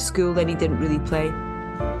he left school, then he didn't really play.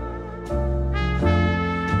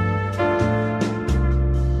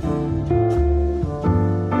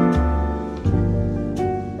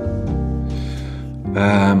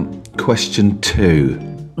 Question 2.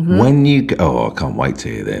 When you go... Oh, I can't wait to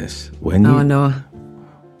hear this. No.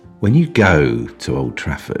 When you go to Old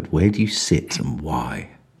Trafford, where do you sit and why?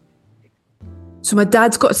 So my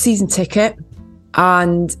dad's got a season ticket,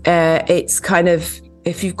 and it's kind of,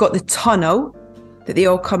 if you've got the tunnel that they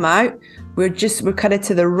all come out, we're kind of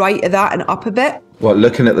to the right of that and up a bit. What,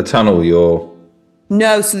 looking at the tunnel, you're...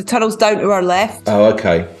 No, so the tunnel's down to our left. Oh,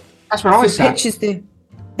 okay. That's where I sat.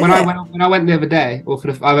 When I went the other day,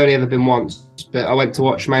 I've only ever been once, but I went to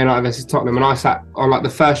watch Man United versus Tottenham, and I sat on like the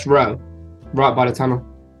first row, right by the tunnel,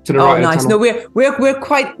 to the right. Oh, nice. No,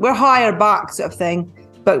 we're higher back, sort of thing.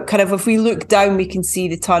 But kind of if we look down, we can see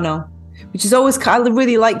the tunnel, which is always. I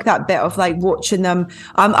really like that bit of like watching them.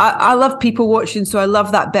 I love people watching, so I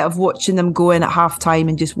love that bit of watching them go in at halftime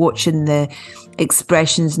and just watching the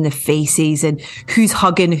expressions and the faces and who's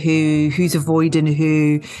hugging who's avoiding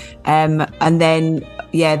who, and then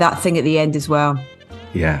that thing at the end as well.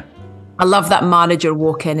 Yeah, I love that manager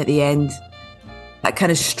walk in at the end, that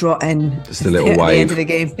kind of strutting, just a little wave at the end of the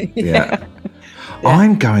game. Yeah.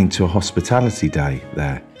 I'm going to a hospitality day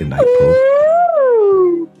there in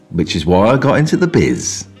April, which is why I got into the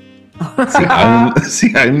biz. It's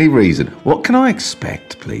the only reason. What can I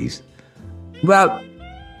expect, please? Well,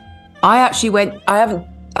 I actually went. I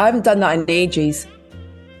haven't done that in ages,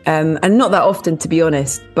 and not that often, to be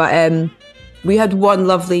honest. But we had one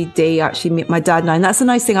lovely day, actually, my dad and I. And that's a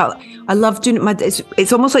nice thing. I love doing it.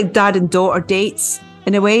 It's almost like dad and daughter dates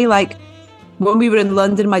in a way. Like when we were in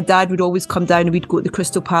London, my dad would always come down and we'd go to the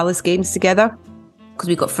Crystal Palace games together because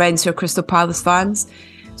we've got friends who are Crystal Palace fans.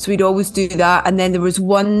 So we'd always do that. And then there was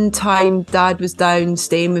one time dad was down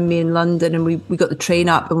staying with me in London, and we got the train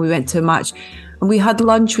up and we went to a match. And we had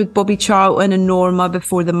lunch with Bobby Charlton and Norma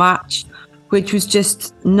before the match, which was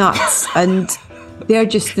just nuts. And they're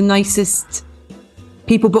just the nicest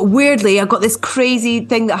people. But weirdly, I got this crazy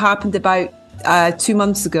thing that happened about 2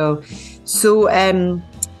 months ago. So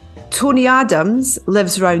Tony Adams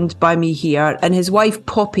lives round by me here, and his wife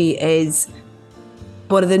Poppy is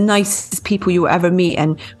one of the nicest people you'll ever meet.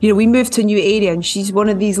 And we moved to a new area, and she's one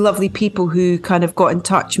of these lovely people who kind of got in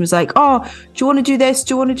touch and was like, oh, do you want to do this,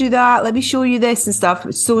 do you want to do that, let me show you this and stuff. It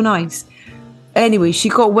was so nice. Anyway, she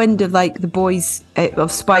got wind of like the boys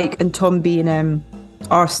of Spike and Tom being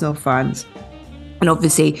Arsenal fans, and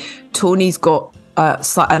obviously Tony's got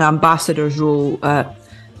an ambassador's role at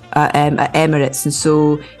Emirates, and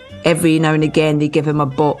so every now and again they give him a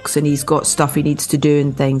box and he's got stuff he needs to do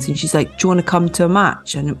and things. And she's like, do you want to come to a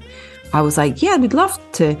match? And I was like, yeah, we'd love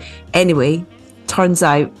to. Anyway, turns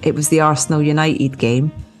out it was the Arsenal United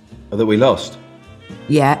game. Oh, that we lost?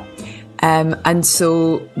 Yeah. And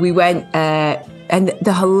so we went, and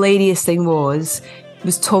the hilarious thing was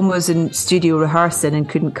Tom was in studio rehearsing and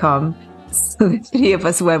couldn't come. So the three of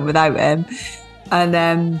us went without him.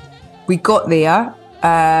 And we got there,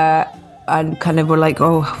 and kind of were like,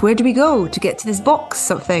 oh, where do we go to get to this box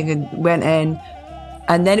sort of thing, and went in.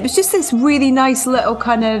 And then it was just this really nice little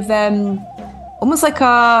kind of almost like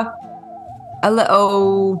a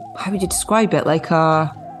little, how would you describe it, like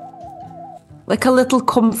a little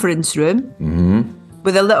conference room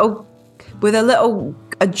with a little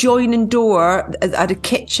adjoining door at a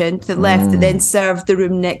kitchen to the left that then served the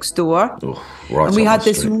room next door. Right, and we had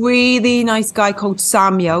this really nice guy called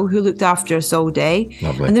Samuel who looked after us all day.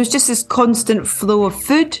 Lovely. And there was just this constant flow of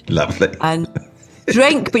food. Lovely. And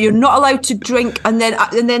drink, but you're not allowed to drink. And then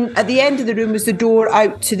at the end of the room was the door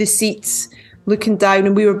out to the seats, looking down,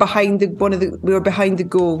 and we were behind the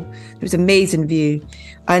goal. It was an amazing view.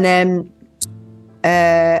 And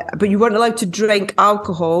but you weren't allowed to drink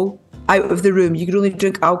alcohol out of the room. You could only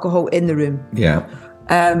drink alcohol in the room. Yeah.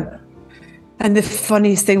 And the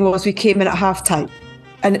funniest thing was we came in at halftime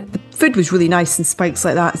and the food was really nice and Spike's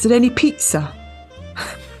like that. Is there any pizza?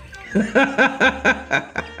 I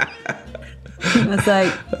was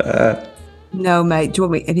like, no, mate, do you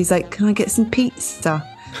want me? And he's like, can I get some pizza?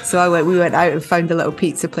 So we went out and found a little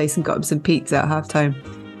pizza place and got him some pizza at halftime.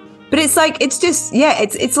 But it's like,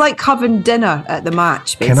 it's like having dinner at the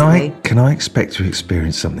match, basically. Can I expect to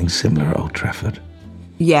experience something similar at Old Trafford?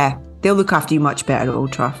 Yeah, they'll look after you much better at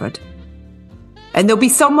Old Trafford. And there'll be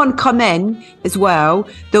someone come in as well.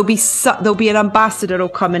 There'll be an ambassador who'll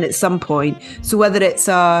come in at some point. So whether it's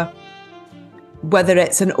an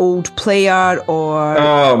old player or,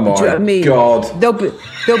 oh my, do you know what I mean? God,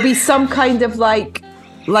 there'll be some kind of like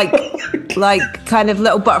kind of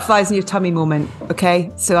little butterflies in your tummy moment.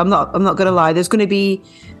 Okay, so I'm not gonna lie. There's gonna be.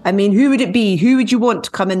 I mean, who would it be? Who would you want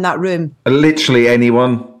to come in that room? Literally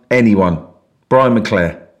anyone. Brian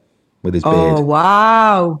McClare with his beard. Oh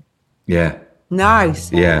wow. Yeah.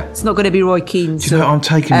 Nice. Yeah. It's not going to be Roy Keane. Do you know, I'm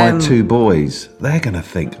taking my 2 boys. They're going to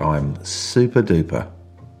think I'm super duper.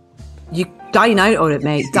 You dine out on it,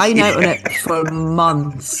 mate. Dine out on it for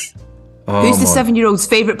months. Oh, Who's the 7-year-old's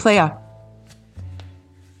favourite player?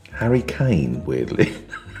 Harry Kane, weirdly.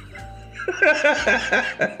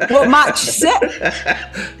 What match is it?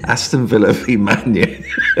 Aston Villa v Man U.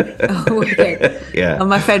 Oh, okay. Yeah. And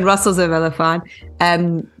my friend Russell's a Villa fan.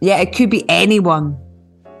 Yeah, it could be anyone.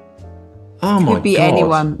 Oh my god. Could be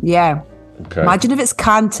anyone. Yeah. Okay. Imagine if it's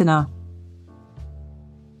Cantona.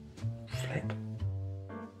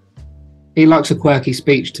 He likes a quirky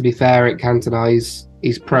speech, to be fair, at Cantona.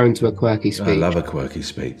 He's prone to a quirky speech. I love a quirky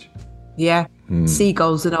speech. Yeah.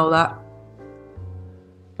 Seagulls and all that.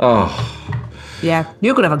 Oh. Yeah.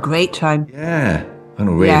 You're going to have a great time. Yeah. I'm going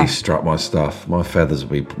to really strut my stuff. My feathers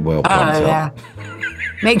will be well pumped up.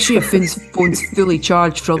 Make sure your phone's fully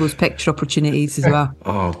charged for all those picture opportunities as well.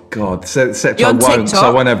 Oh, God. Except You're I on won't, TikTok? so I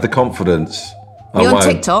won't have the confidence. You're on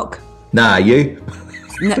TikTok? Nah, you?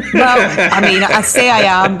 Well, I mean, I say I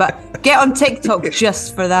am, but get on TikTok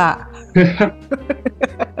just for that.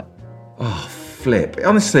 Oh, flip.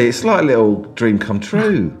 Honestly, it's like a little dream come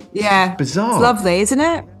true. Yeah. It's bizarre. It's lovely, isn't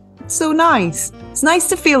it? It's so nice. It's nice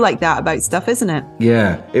to feel like that about stuff, isn't it?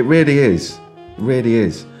 Yeah, it really is. It really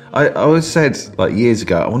is. I always said, like, years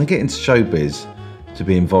ago, I want to get into showbiz to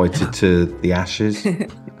be invited to the Ashes.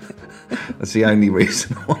 That's the only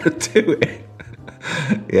reason I want to do it.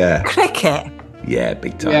 Yeah. Cricket? Yeah,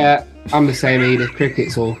 big time. Yeah, I'm the same, Edith.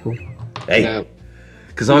 Cricket's awful. Hey.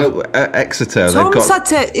 Because at Exeter, Tom's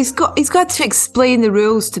he's got to explain the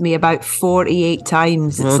rules to me about 48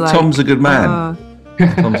 times. It's well, Tom's a good man.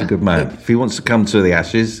 Tom's a good man. If he wants to come to the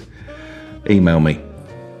Ashes, email me.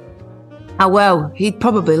 Oh, well, he'd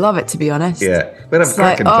probably love it, to be honest. Yeah. We'd have a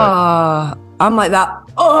cracking day. I'm like that.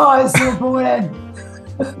 Oh, it's so boring.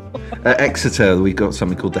 At Exeter, we got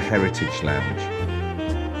something called the Heritage Lounge.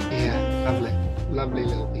 Yeah, lovely. Lovely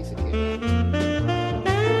little piece of kit.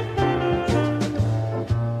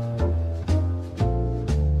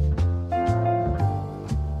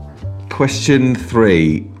 Question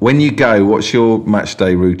 3. When you go, what's your match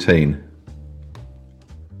day routine?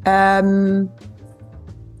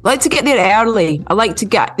 I like to get there early. I like to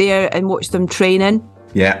get there and watch them training.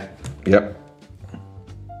 Yeah. Yep.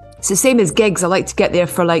 It's the same as gigs. I like to get there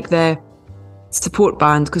for like the support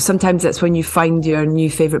band because sometimes that's when you find your new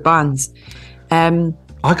favourite bands. I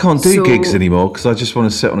can't do gigs anymore because I just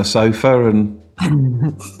want to sit on a sofa and...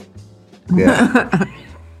 Yeah.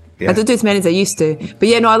 I don't do as many as I used to. But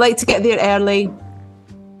yeah, no, I like to get there early.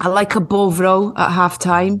 I like a bovril at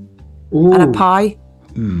half-time and a pie.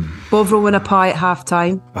 Bovril and a pie at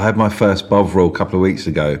half-time. I had my first bovril a couple of weeks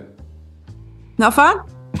ago. Not a fan?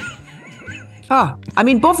 I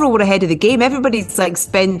mean, bovril were ahead of the game. Everybody's like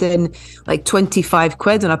spending like 25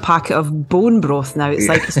 quid on a packet of bone broth now. It's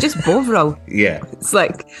like, it's just bovril. Yeah. It's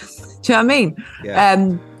like, do you know what I mean?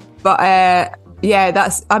 Yeah.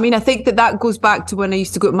 I think that goes back to when I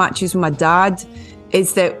used to go to matches with my dad.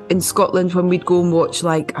 Is that in Scotland when we'd go and watch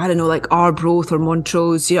like Arbroath or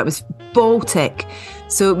Montrose, it was Baltic.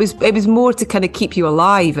 So it was more to kind of keep you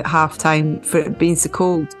alive at half time for it being so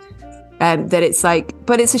cold. That it's like,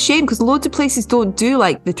 but it's a shame because loads of places don't do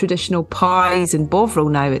like the traditional pies and bovril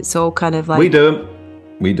now. It's all kind of like We do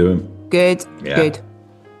them. Good.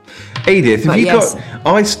 Edith,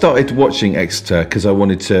 I started watching Exeter because I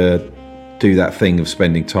wanted to do that thing of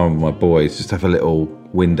spending time with my boys, just have a little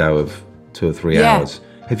window of 2 or 3 hours.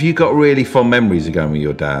 Have you got really fond memories of going with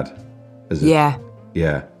your dad? Yeah.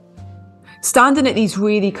 Standing at these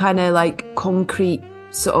really kind of like concrete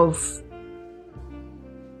sort of,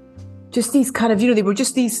 just these kind of, they were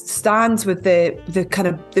just these stands with the kind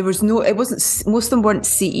of, there was no, it wasn't, most of them weren't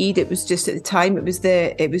seated. It was just at the time, it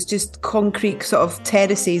was just concrete sort of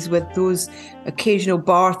terraces with those occasional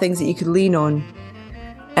bar things that you could lean on.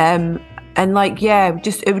 And like,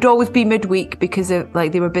 it would always be midweek because of,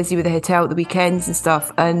 like, they were busy with the hotel at the weekends and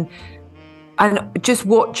stuff. And just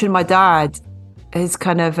watching my dad, his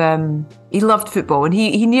kind of, he loved football and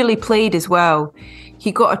he nearly played as well.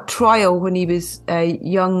 He got a trial when he was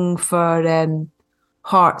young for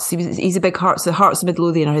Hearts. He's a big Hearts. The Hearts of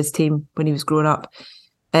Midlothian are his team when he was growing up.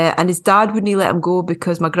 And his dad wouldn't let him go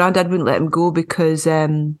because my granddad wouldn't let him go because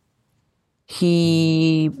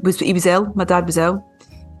he was ill. My dad was ill.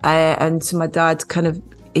 And so my dad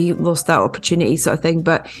he lost that opportunity sort of thing,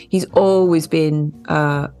 but he's always been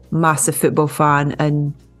a massive football fan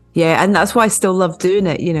and that's why I still love doing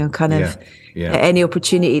it, any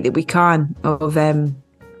opportunity that we can of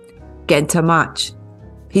getting to a match.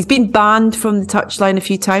 He's been banned from the touchline a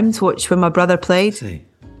few times, watch when my brother played.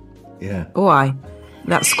 Yeah. Oh, aye.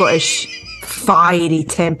 That Scottish fiery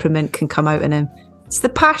temperament can come out in him. It's the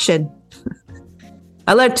passion.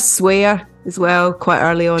 I learned to swear as well quite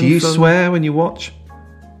early on. Do you swear when you watch?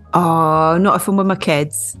 Oh, not if I'm with my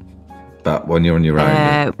kids. But when you're on your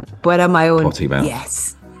own, when I'm my own, potty mouth.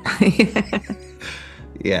 Yes.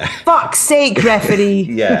 Yeah. Fuck's sake, referee.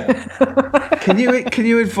 Yeah. Can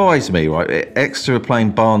you advise me? Right, Exeter are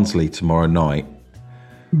playing Barnsley tomorrow night.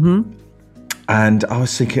 Mm-hmm. And I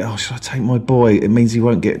was thinking, should I take my boy? It means he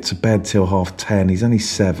won't get to bed till 10:30. He's only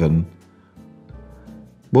 7.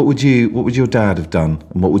 What would your dad have done,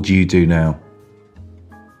 and what would you do now?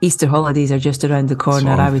 Easter holidays are just around the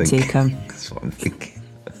corner. I would take him. That's what I'm thinking.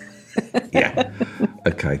 Yeah.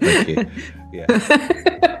 Okay. Thank you. Yeah.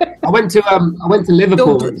 I went to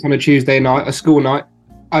Liverpool on a Tuesday night, a school night.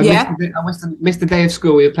 I missed the day of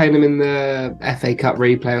school. We were playing them in the FA Cup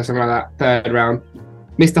replay or something like that, 3rd round.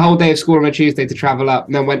 Missed the whole day of school on a Tuesday to travel up,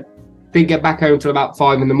 and then didn't get back home till about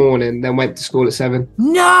 5 a.m. Then went to school at 7.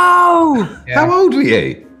 No! Yeah. How old were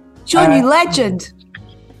you? John, you legend.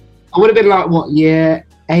 I would have been like, what, year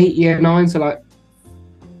 8, year 9, so like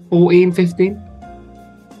 14, 15.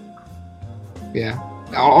 Yeah.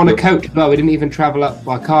 On a coach as well. We didn't even travel up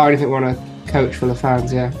by car or anything. We're on a coach full of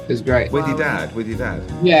fans. Yeah, it was great. With your dad?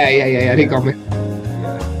 Yeah. I think got me.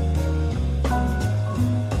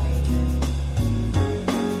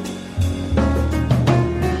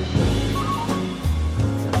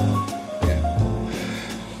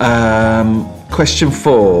 Question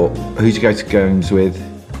 4. Who'd you go to games with?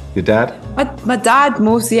 Your dad? My dad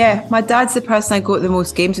most, yeah. My dad's the person I go to the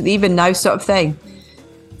most games with, even now, sort of thing.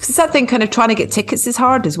 Because it's that thing, kind of trying to get tickets is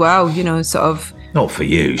hard as well, sort of. Not for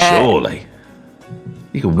you, surely.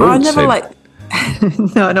 You can waltz I never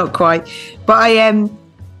no, not quite. But I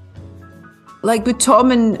like with Tom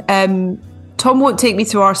and Tom won't take me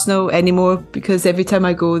to Arsenal anymore because every time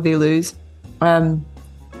I go they lose.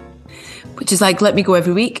 Which is like, let me go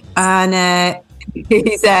every week. And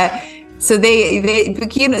he's so they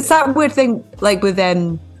it's that weird thing, like with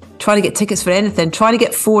trying to get tickets for anything. Trying to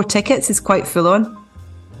get 4 tickets is quite full on.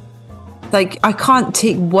 Like, I can't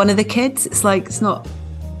take one of the kids. It's like, it's not.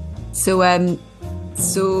 So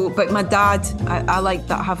but my dad, I like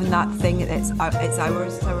that, having that thing. It's our thing.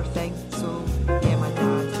 So yeah, my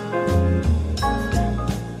dad.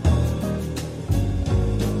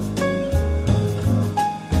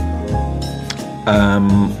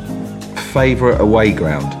 Favourite away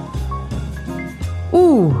ground?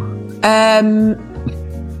 Ooh,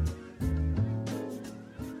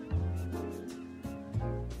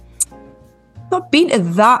 not been to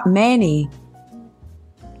that many.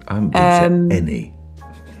 I haven't been to any.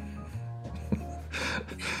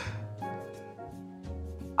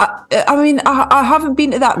 I mean, I haven't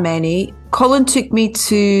been to that many. Colin took me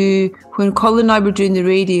to, when Colin and I were doing the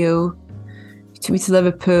radio, he took me to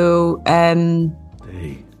Liverpool. Do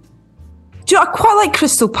you know, I quite like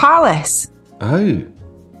Crystal Palace. Oh.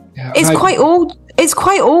 Yeah, it's quite old. It's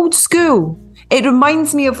quite old school. It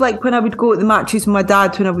reminds me of like when I would go at the matches with my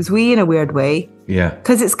dad when I was wee, in a weird way. Yeah.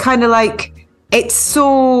 Because it's kind of like, it's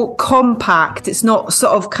so compact. It's not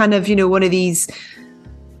sort of kind of, one of these,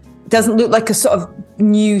 doesn't look like a sort of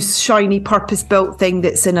new shiny purpose-built thing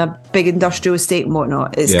that's in a big industrial estate and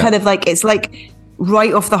whatnot. It's kind of like, it's like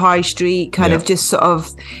right off the high street, kind of just sort of,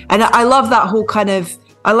 and I love that whole kind of,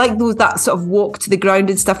 I like that sort of walk to the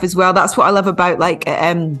ground and stuff as well. That's what I love about like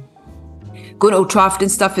going to Old Trafford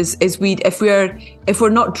and stuff is if we're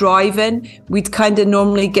not driving, we'd kind of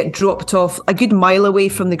normally get dropped off a good mile away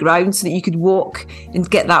from the ground so that you could walk and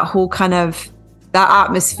get that whole kind of that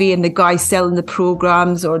atmosphere, and the guy selling the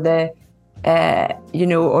programs or the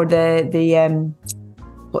or the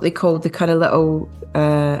what they call the kind of little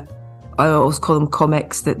I always call them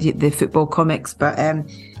comics, the football comics, but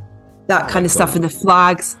that kind of stuff, and the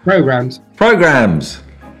flags. Programs.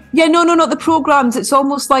 Yeah, no, not the programs. It's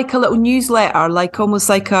almost like a little newsletter, like almost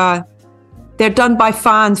like they're done by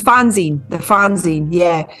fanzine,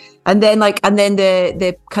 yeah. And then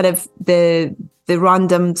the kind of the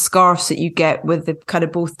random scarves that you get with the kind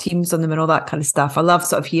of both teams on them and all that kind of stuff. I love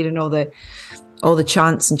sort of hearing all the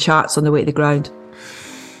chants and chats on the way to the ground.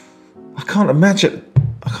 I can't imagine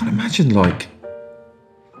like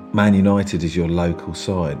Man United is your local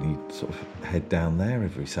side and you sort of head down there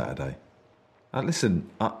every Saturday. Listen,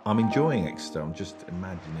 I'm enjoying Exeter. I'm just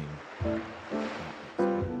imagining.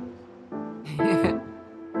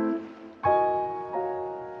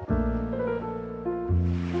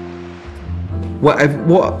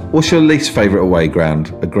 What's your least favourite away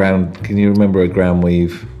ground? A ground? Can you remember a ground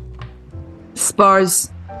we've? Spurs.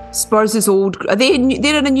 Spurs' old. They're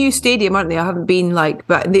in a new stadium, aren't they? I haven't been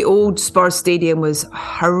but the old Spurs stadium was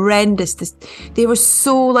horrendous. They were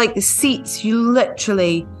so like the seats. You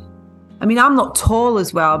literally. I mean, I'm not tall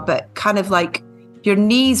as well, but kind of like your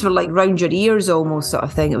knees were like round your ears almost, sort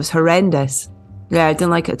of thing. It was horrendous. Yeah, I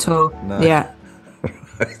didn't like it at all. No. Yeah.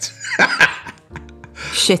 Right.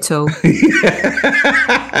 Shithole.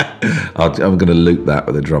 I'm going to loop that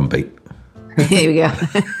with a drum beat. Here we go.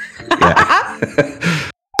 Yeah.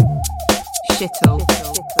 Shithole.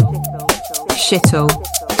 Shithole.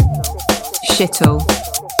 Shithole.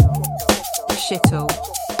 Shithole.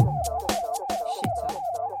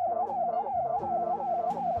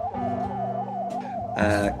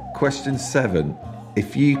 Question 7.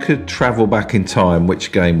 If you could travel back in time,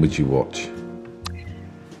 which game would you watch?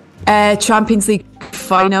 Champions League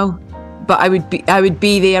final, but I would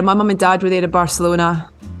be there. My mum and dad were there in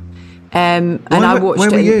Barcelona, and I watched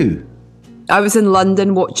it. Where were you? I was in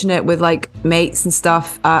London watching it with like mates and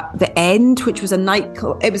stuff at the End, which was a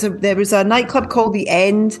nightclub. There was a nightclub called the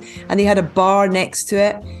End, and they had a bar next to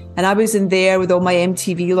it. And I was in there with all my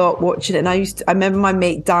MTV lot watching it. And I remember my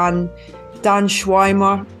mate Dan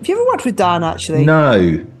Schweimer. Have you ever worked with Dan actually?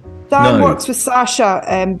 No. Dan works with Sasha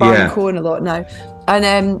Baron Cohen a lot now.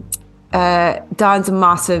 And Dan's a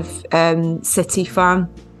massive City fan.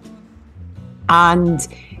 And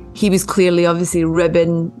he was clearly obviously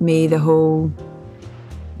ribbing me the whole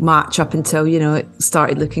match up until, it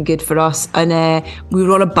started looking good for us. And we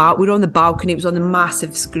were on the balcony, it was on the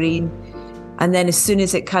massive screen. And then as soon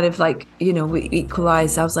as it kind of like, we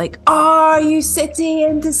equalised, I was like, are you City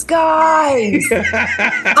in disguise?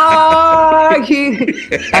 Are you?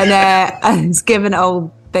 And I was giving it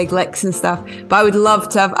all big licks and stuff. But I'd love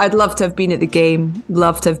to have been at the game,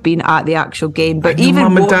 love to have been at the actual game. But and even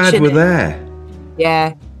Mum and Dad were there.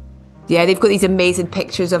 Yeah. Yeah, they've got these amazing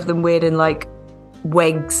pictures of them wearing like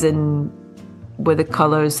wigs and with the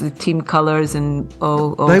colours, the team colours and all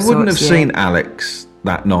They wouldn't sorts, have seen Alex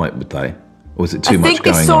that night, would they? Or was it too much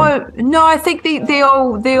going on? No, I think they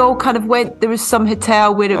all kind of went. There was some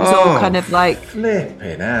hotel where it was all kind of like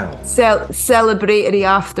flipping out, celebratory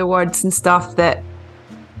afterwards and stuff. That,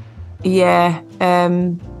 yeah.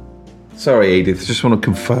 Sorry, Edith. Just want to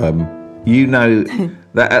confirm.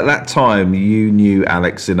 That at that time you knew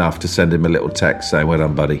Alex enough to send him a little text saying, "Well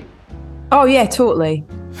done, buddy." Oh yeah, totally.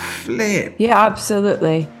 Flip. Yeah,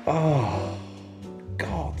 absolutely. Oh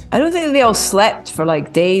God. I don't think they all slept for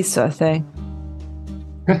like days, sort of thing.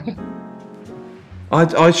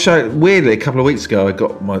 I showed weirdly a couple of weeks ago.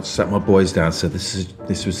 Sat my boys down. Said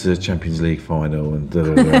this was the Champions League final, and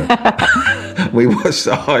we watched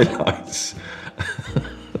the highlights.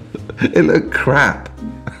 It looked crap.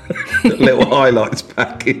 Little highlights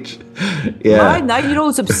package. Yeah. Now you're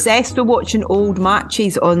always obsessed with watching old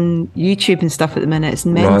matches on YouTube and stuff at the minute. It's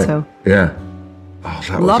mental. Right. Yeah. Oh,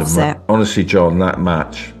 that Loves it. Honestly, John, that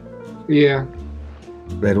match. Yeah.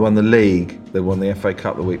 They'd won the league. They won the FA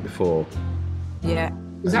Cup the week before. Yeah.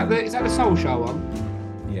 Is that the Solskjaer one?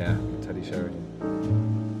 Yeah, Teddy Sheringham.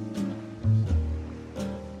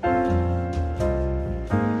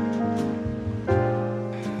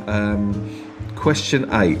 Question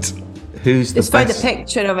 8. Who's the best? Just found a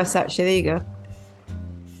picture of us actually. There you go.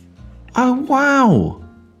 Oh wow!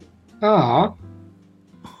 Ah.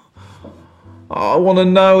 I want to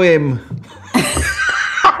know him.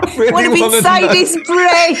 Really want to be inside his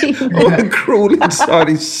brain. I want to crawl inside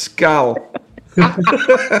his skull.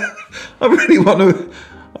 I really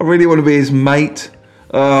want to be his mate.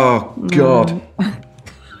 Oh God.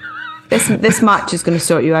 This match is going to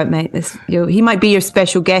sort you out, mate. He might be your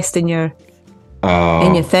special guest in your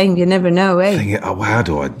thing. You never know, eh? How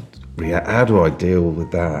do I deal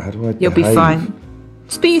with that? How do I? You'll be fine.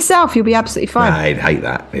 Just be yourself. You'll be absolutely fine. Nah,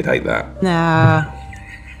 he'd hate that. Nah.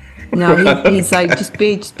 No, he's like, just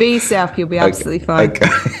be yourself. You'll be absolutely fine. Okay.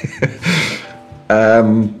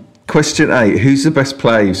 Question 8. Who's the best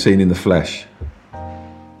player you've seen in the flesh?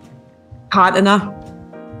 Cantona.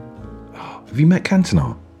 Oh, have you met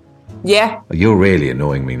Cantona? Yeah. Oh, you're really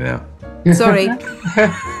annoying me now. Sorry.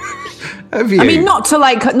 Have you? I mean, not to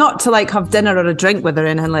have dinner or a drink with her or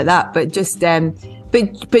anything like that, but just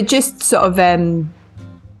but just sort of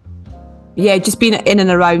just being in and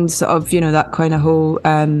around sort of, that kind of whole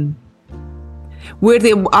we're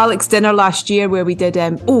the Alex dinner last year where we did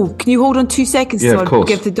can you hold on 2 seconds? Yeah, of course.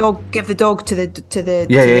 Give the dog to the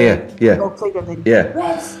yeah. dog playground. Yeah.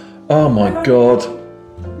 Yes. Oh my God.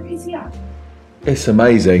 It's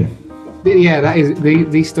amazing. Yeah, that is.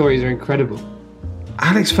 These stories are incredible.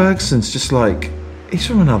 Alex Ferguson's just like, he's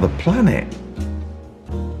from another planet.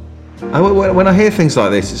 When I hear things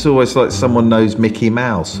like this, it's always like someone knows Mickey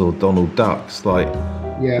Mouse or Donald Duck. It's like,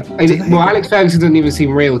 Yeah. Well, Alex Ferguson doesn't even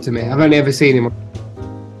seem real to me. I've only ever seen him.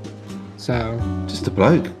 So. Just a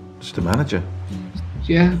bloke. Just a manager.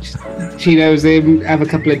 Yeah. She knows him. Have a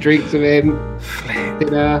couple of drinks with him.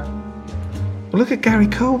 Dinner. Well, look at Gary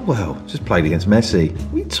Caldwell. Just played against Messi.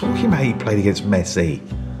 What are you talking about? He played against Messi.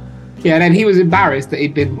 Yeah, and then he was embarrassed that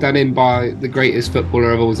he'd been done in by the greatest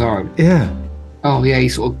footballer of all time. Yeah. Oh, yeah, he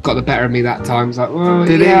sort of got the better of me that time. It's like, well,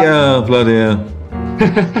 Did yeah. he? Oh, bloody hell.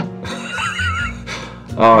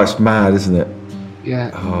 Oh, it's mad, isn't it?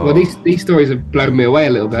 Yeah. Oh. Well, these stories have blown me away a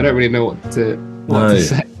little bit. I don't really know what to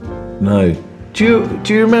say. No. Do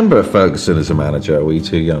you remember Ferguson as a manager, or were you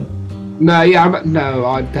too young? No, yeah,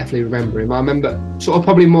 I definitely remember him. I remember sort of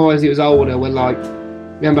probably more as he was older when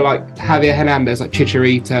remember Javier Hernandez, like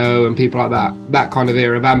Chicharito and people like that. That kind of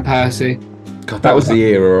era, Van Persie. God, that was the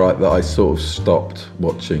era, right, that I sort of stopped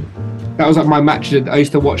watching. That was like my match. I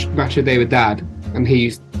used to watch Match of the Day with Dad, and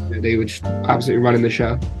they were just absolutely running the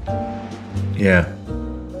show. Yeah.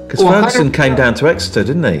 Because Ferguson came down to Exeter,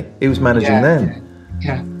 didn't he? He was managing then.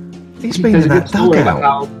 Yeah. He's been in that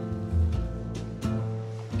dugout.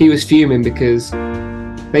 He was fuming because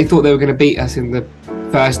they thought they were going to beat us in the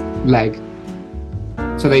first leg.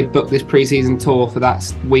 So they booked this pre-season tour for that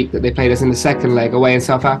week that they played us in the second leg away in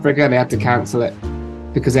South Africa, and they had to cancel it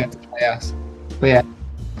because they had to play us. But yeah.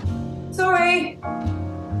 Sorry.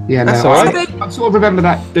 Yeah, no. That's all right. I sort of remember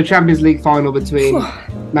that the Champions League final between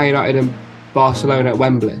Man United and Barcelona at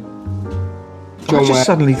Wembley. I just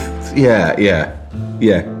suddenly, yeah.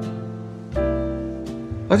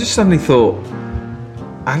 I just suddenly thought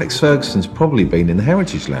Alex Ferguson's probably been in the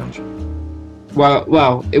Heritage Lounge.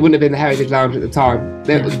 Well, it wouldn't have been the Heritage Lounge at the time.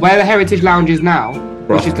 Where the Heritage Lounge is now,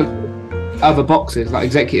 which is the other boxes, like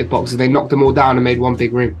executive boxes, they knocked them all down and made one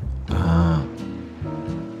big room. Ah.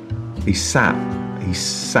 He sat in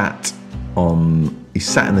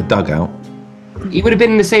the dugout. He would have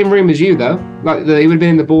been in the same room as you, though. He would have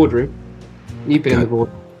been in the boardroom. You've been in the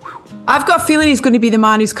boardroom. I've got a feeling he's going to be the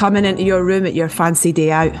man who's coming into your room at your fancy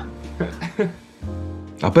day out.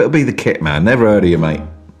 I bet it'll be the kit man. Never heard of you, mate.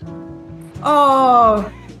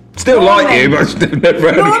 Oh. Still Norman. like you, but still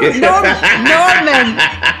never heard of you. Norman.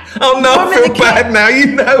 Oh no, Norman I feel bad now. You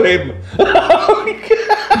know him.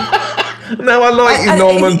 No, I like you,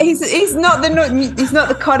 Norman. He's not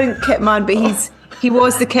the current kit man, but he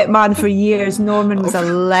was the kit man for years. Norman was a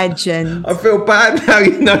legend. I feel bad now.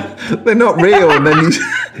 You know they're not real, and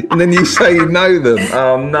then you say you know them.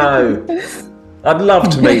 Oh no, I'd love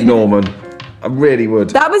to meet Norman. I really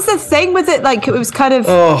would. That was the thing with it. Like it was kind of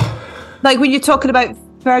like when you're talking about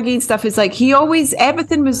Fergie and stuff. It's like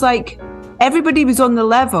everything was like everybody was on the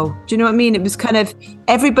level. Do you know what I mean? It was kind of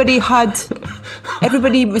everybody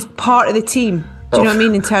was part of the team. Do you know what I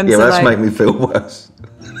mean? In terms of that's making me feel worse.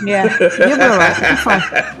 Yeah, you'll be alright. You're fine.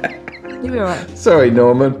 You'll be alright. Sorry,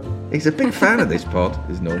 Norman. He's a big fan of this pod,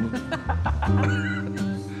 is Norman.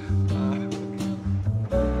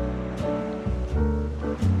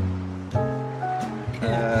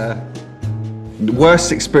 The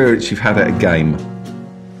worst experience you've had at a game?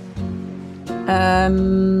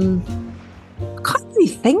 Can't really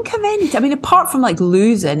think of any. I mean, apart from like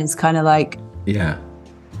losing, it's kind of like yeah.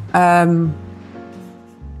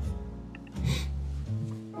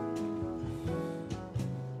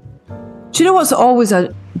 Do you know what's always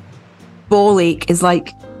a ball ache is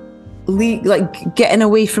like getting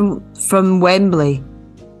away from Wembley.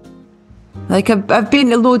 Like I've been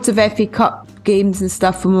to loads of FA Cup games and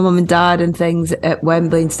stuff with my mum and dad and things at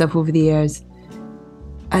Wembley and stuff over the years,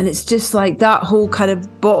 and it's just like that whole kind of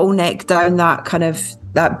bottleneck down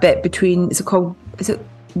that bit between is it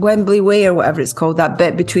Wembley Way or whatever it's called, that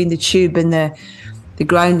bit between the tube and the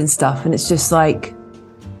ground and stuff, and it's just like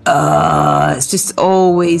it's just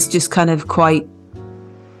always just kind of quite,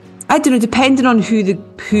 I don't know, depending on who the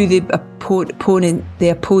opponent, the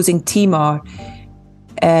opposing team are.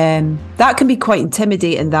 That can be quite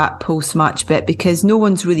intimidating, that post-match bit, because no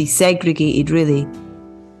one's really segregated, really.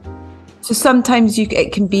 So sometimes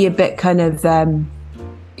it can be a bit kind of, can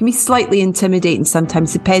be slightly intimidating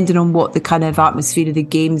sometimes, depending on what the kind of atmosphere of the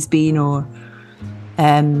game's been or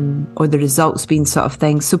the results been, sort of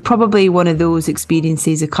thing. So probably one of those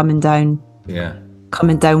experiences of coming down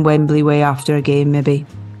Wembley Way after a game, maybe.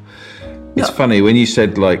 It's funny, when you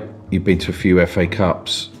said like you've been to a few FA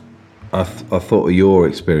Cups, I thought of your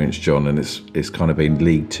experience, John, and it's kind of been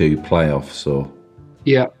League Two playoffs, or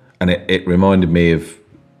and it reminded me of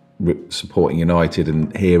supporting United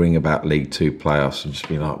and hearing about League Two playoffs and just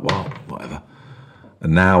being like, wow, whatever.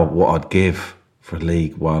 And now what I'd give for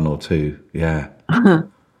League One or Two, yeah. No,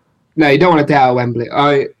 you don't want to doubt Wembley.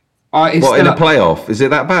 It's what, in a playoff? Is it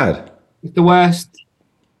that bad? It's the worst.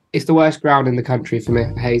 it's the worst ground in the country for me.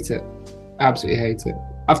 I hate it. Absolutely hate it.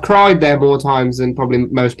 I've cried there more times than probably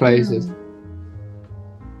most places.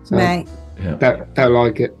 So, Mate. Yeah. Don't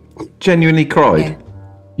like it. Genuinely cried.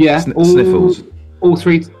 Yeah. Sniffles. All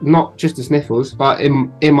three, not just the sniffles, but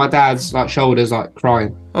in my dad's like shoulders, like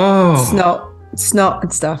crying. Oh. Snot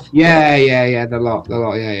and stuff. Yeah. The lot.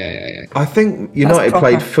 Yeah. I think United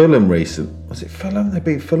played Fulham recent. Was it Fulham? They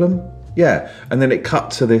beat Fulham? Yeah. And then it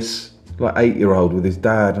cut to this like 8-year-old with his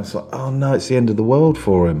dad. I was like, oh no, it's the end of the world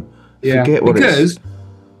for him. Yeah. Forget what because,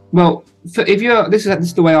 well, if you're this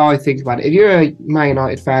is the way I think about it. If you're a Man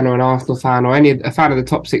United fan or an Arsenal fan or a fan of the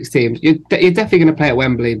top 6 teams, you're definitely going to play at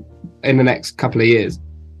Wembley in the next couple of years.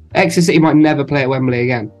 Exeter City might never play at Wembley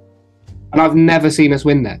again, and I've never seen us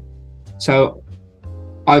win there. So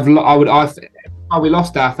if we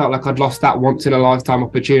lost there, I felt like I'd lost that once in a lifetime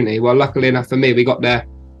opportunity. Well, luckily enough for me, we got there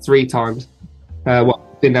 3 times.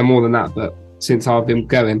 Been there more than that, but since I've been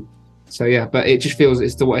going. So yeah, but it just feels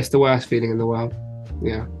it's the worst feeling in the world.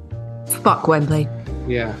 Yeah. Fuck Wembley.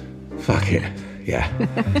 Yeah. Fuck it. Yeah.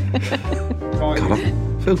 God,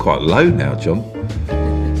 I feel quite low now, John.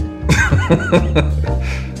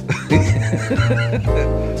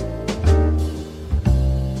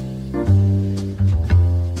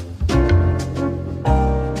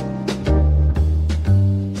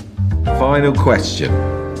 Final question.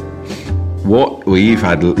 You've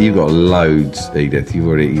got loads, Edith. You've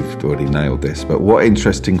already nailed this. But what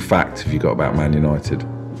interesting fact have you got about Man United?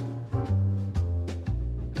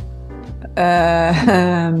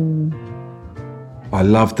 I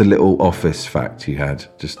love the little office fact you had,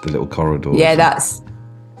 just the little corridor. Yeah, that's.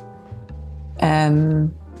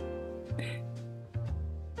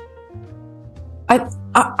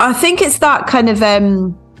 I think it's that kind of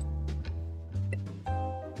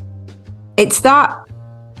it's that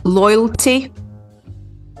loyalty,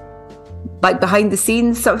 like behind the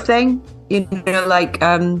scenes sort of thing. You know, like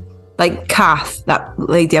Kath, that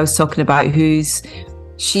lady I was talking about,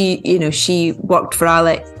 she worked for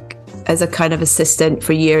Alec as a kind of assistant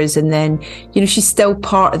for years, and then she's still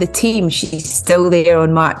part of the team. She's still there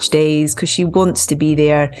on match days because she wants to be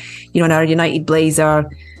there, in our United blazer,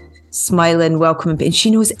 smiling, welcoming, and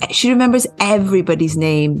she remembers everybody's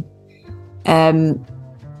name.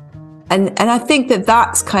 And I think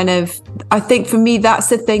that's kind of, I think for me, that's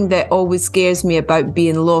the thing that always scares me about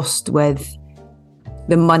being lost with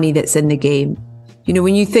the money that's in the game.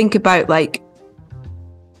 When you think about, like,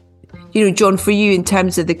 John, for you, in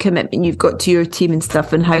terms of the commitment you've got to your team and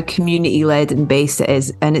stuff, and how community led and based it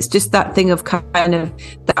is. And it's just that thing of kind of,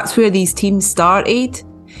 that's where these teams started.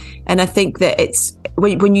 And I think that it's,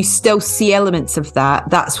 when you still see elements of that,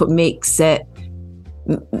 that's what makes it,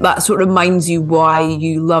 that's what reminds you why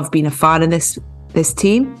you love being a fan of this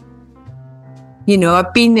team.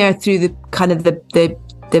 I've been there through the kind of the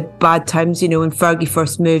bad times, when Fergie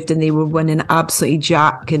first moved and they were winning absolutely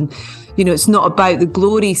jack, and it's not about the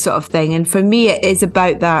glory sort of thing. And for me, it is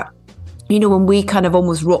about that. When we kind of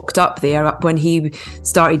almost rocked up there, when he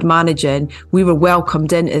started managing, we were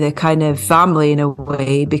welcomed into the kind of family in a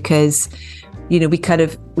way, because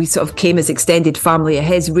we sort of came as extended family of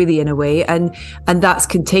his, really, in a way, and that's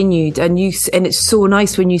continued. And it's so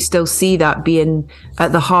nice when you still see that being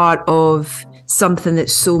at the heart of something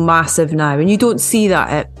that's so massive now. And you don't see that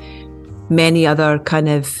at many other kind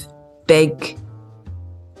of big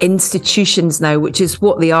institutions now, which is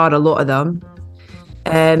what they are, a lot of them,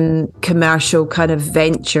 commercial kind of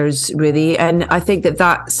ventures, really. And I think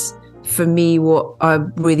that's, for me, what I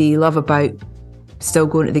really love about still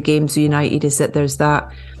going to the games with United, is that there's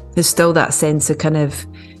still that sense of kind of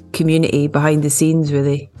community behind the scenes,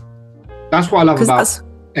 really. That's what I love about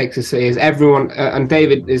Exeter City, is everyone, and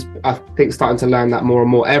David is, I think, starting to learn that more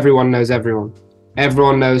and more. Everyone knows everyone.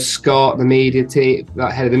 Everyone knows Scott, the media team,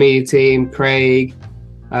 that head of the media team, Craig,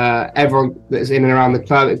 everyone that's in and around the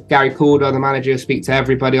club, Gary Calder, the manager, speak to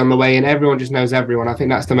everybody on the way in. Everyone just knows everyone. I think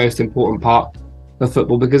that's the most important part of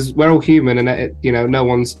football, because we're all human, and no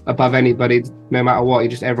one's above anybody, no matter what.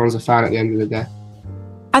 Everyone's a fan at the end of the day.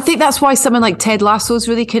 I think that's why someone like Ted Lasso's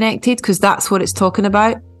really connected, because that's what it's talking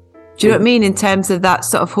about. Do you know what I mean? In terms of that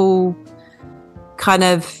sort of whole kind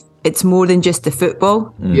of, it's more than just the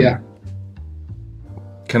football. Yeah.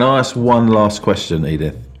 Can I ask one last question,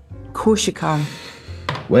 Edith? Of course you can.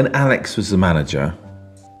 When Alex was the manager,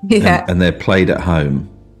 and they played at home,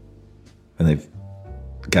 and the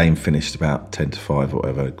game finished about 10 to 5 or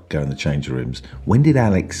whatever, go in the changing rooms, when did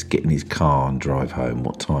Alex get in his car and drive home?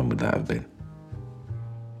 What time would that have been?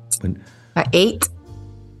 At 8.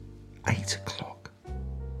 8 o'clock?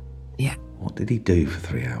 Yeah. What did he do for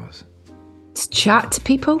 3 hours? To chat to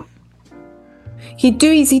people. He'd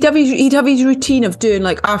have his routine of doing,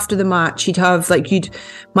 like, after the match, he'd have like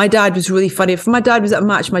my dad was really funny. If my dad was at a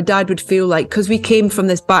match, my dad would feel like, because we came from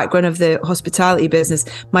this background of the hospitality business,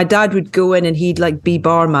 my dad would go in and he'd like be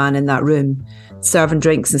barman in that room, serving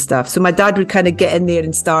drinks and stuff. So my dad would kind of get in there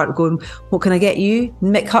and start going, what can I get you,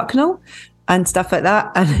 Mick Hucknall, and stuff like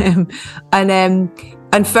that.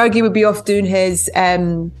 And Fergie would be off doing his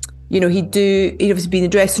he'd obviously be in the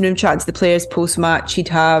dressing room chatting to the players post match. He'd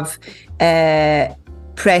have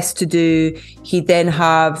press to do. He'd then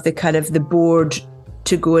have the kind of the board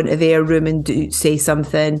to go into their room and say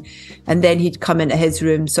something, and then he'd come into his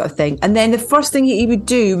room, sort of thing. And then the first thing he would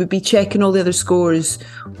do would be checking all the other scores.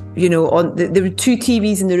 There were 2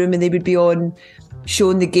 TVs in the room, and they would be on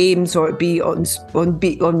showing the games, or it'd be on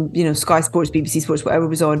Sky Sports, BBC Sports, whatever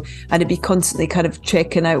was on, and it'd be constantly kind of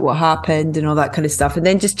checking out what happened and all that kind of stuff, and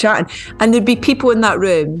then just chatting. And there'd be people in that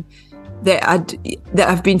room that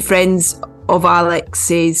have been friends of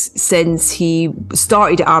Alex's since he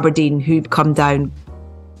started at Aberdeen, who'd come down.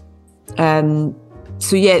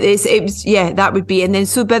 So yeah, it was that would be, and then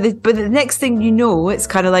so but the next thing you know, it's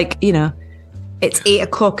kind of like, it's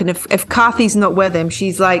 8:00, and if Kathy's not with him,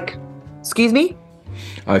 she's like, "Excuse me."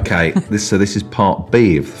 Okay, this is part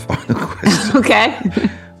B of the final question. Okay.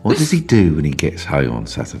 What does he do when he gets home on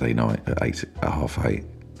Saturday night at 8:30?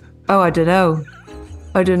 Oh, I don't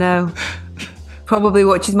know. Probably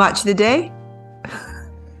watches Match of the Day.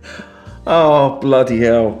 Oh, bloody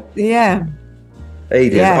hell. Yeah.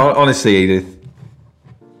 Edith, Yeah. Honestly, Edith,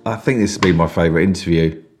 I think this has been my favourite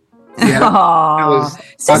interview. Yeah,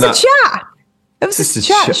 It's just a chat. It was just a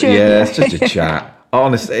chat. Sure. Yeah, it's just a chat.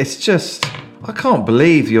 Honestly, it's just, I can't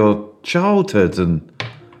believe your childhood, and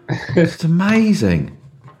it's amazing.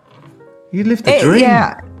 You lived a dream.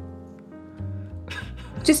 Yeah.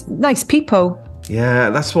 Just nice people. Yeah,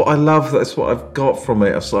 that's what I love. That's what I've got from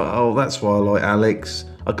it. I was like, oh, that's why I like Alex.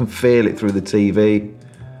 I can feel it through the TV.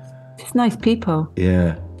 Just nice people.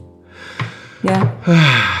 Yeah. Yeah.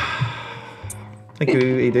 Thank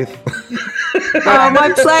you, Edith. Oh,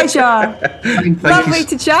 my pleasure. Lovely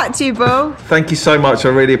to chat to you, Bo. Thank you so much. I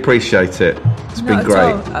really appreciate it. It's been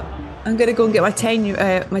great. I'm going to go and get my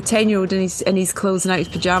 10-year-old in his clothes and out his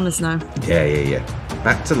pajamas now. Yeah.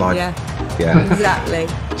 Back to life. Yeah. Exactly.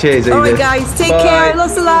 Cheers, Edith. All right, guys. Take care.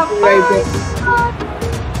 Lots of love. Bye. Bye. Bye.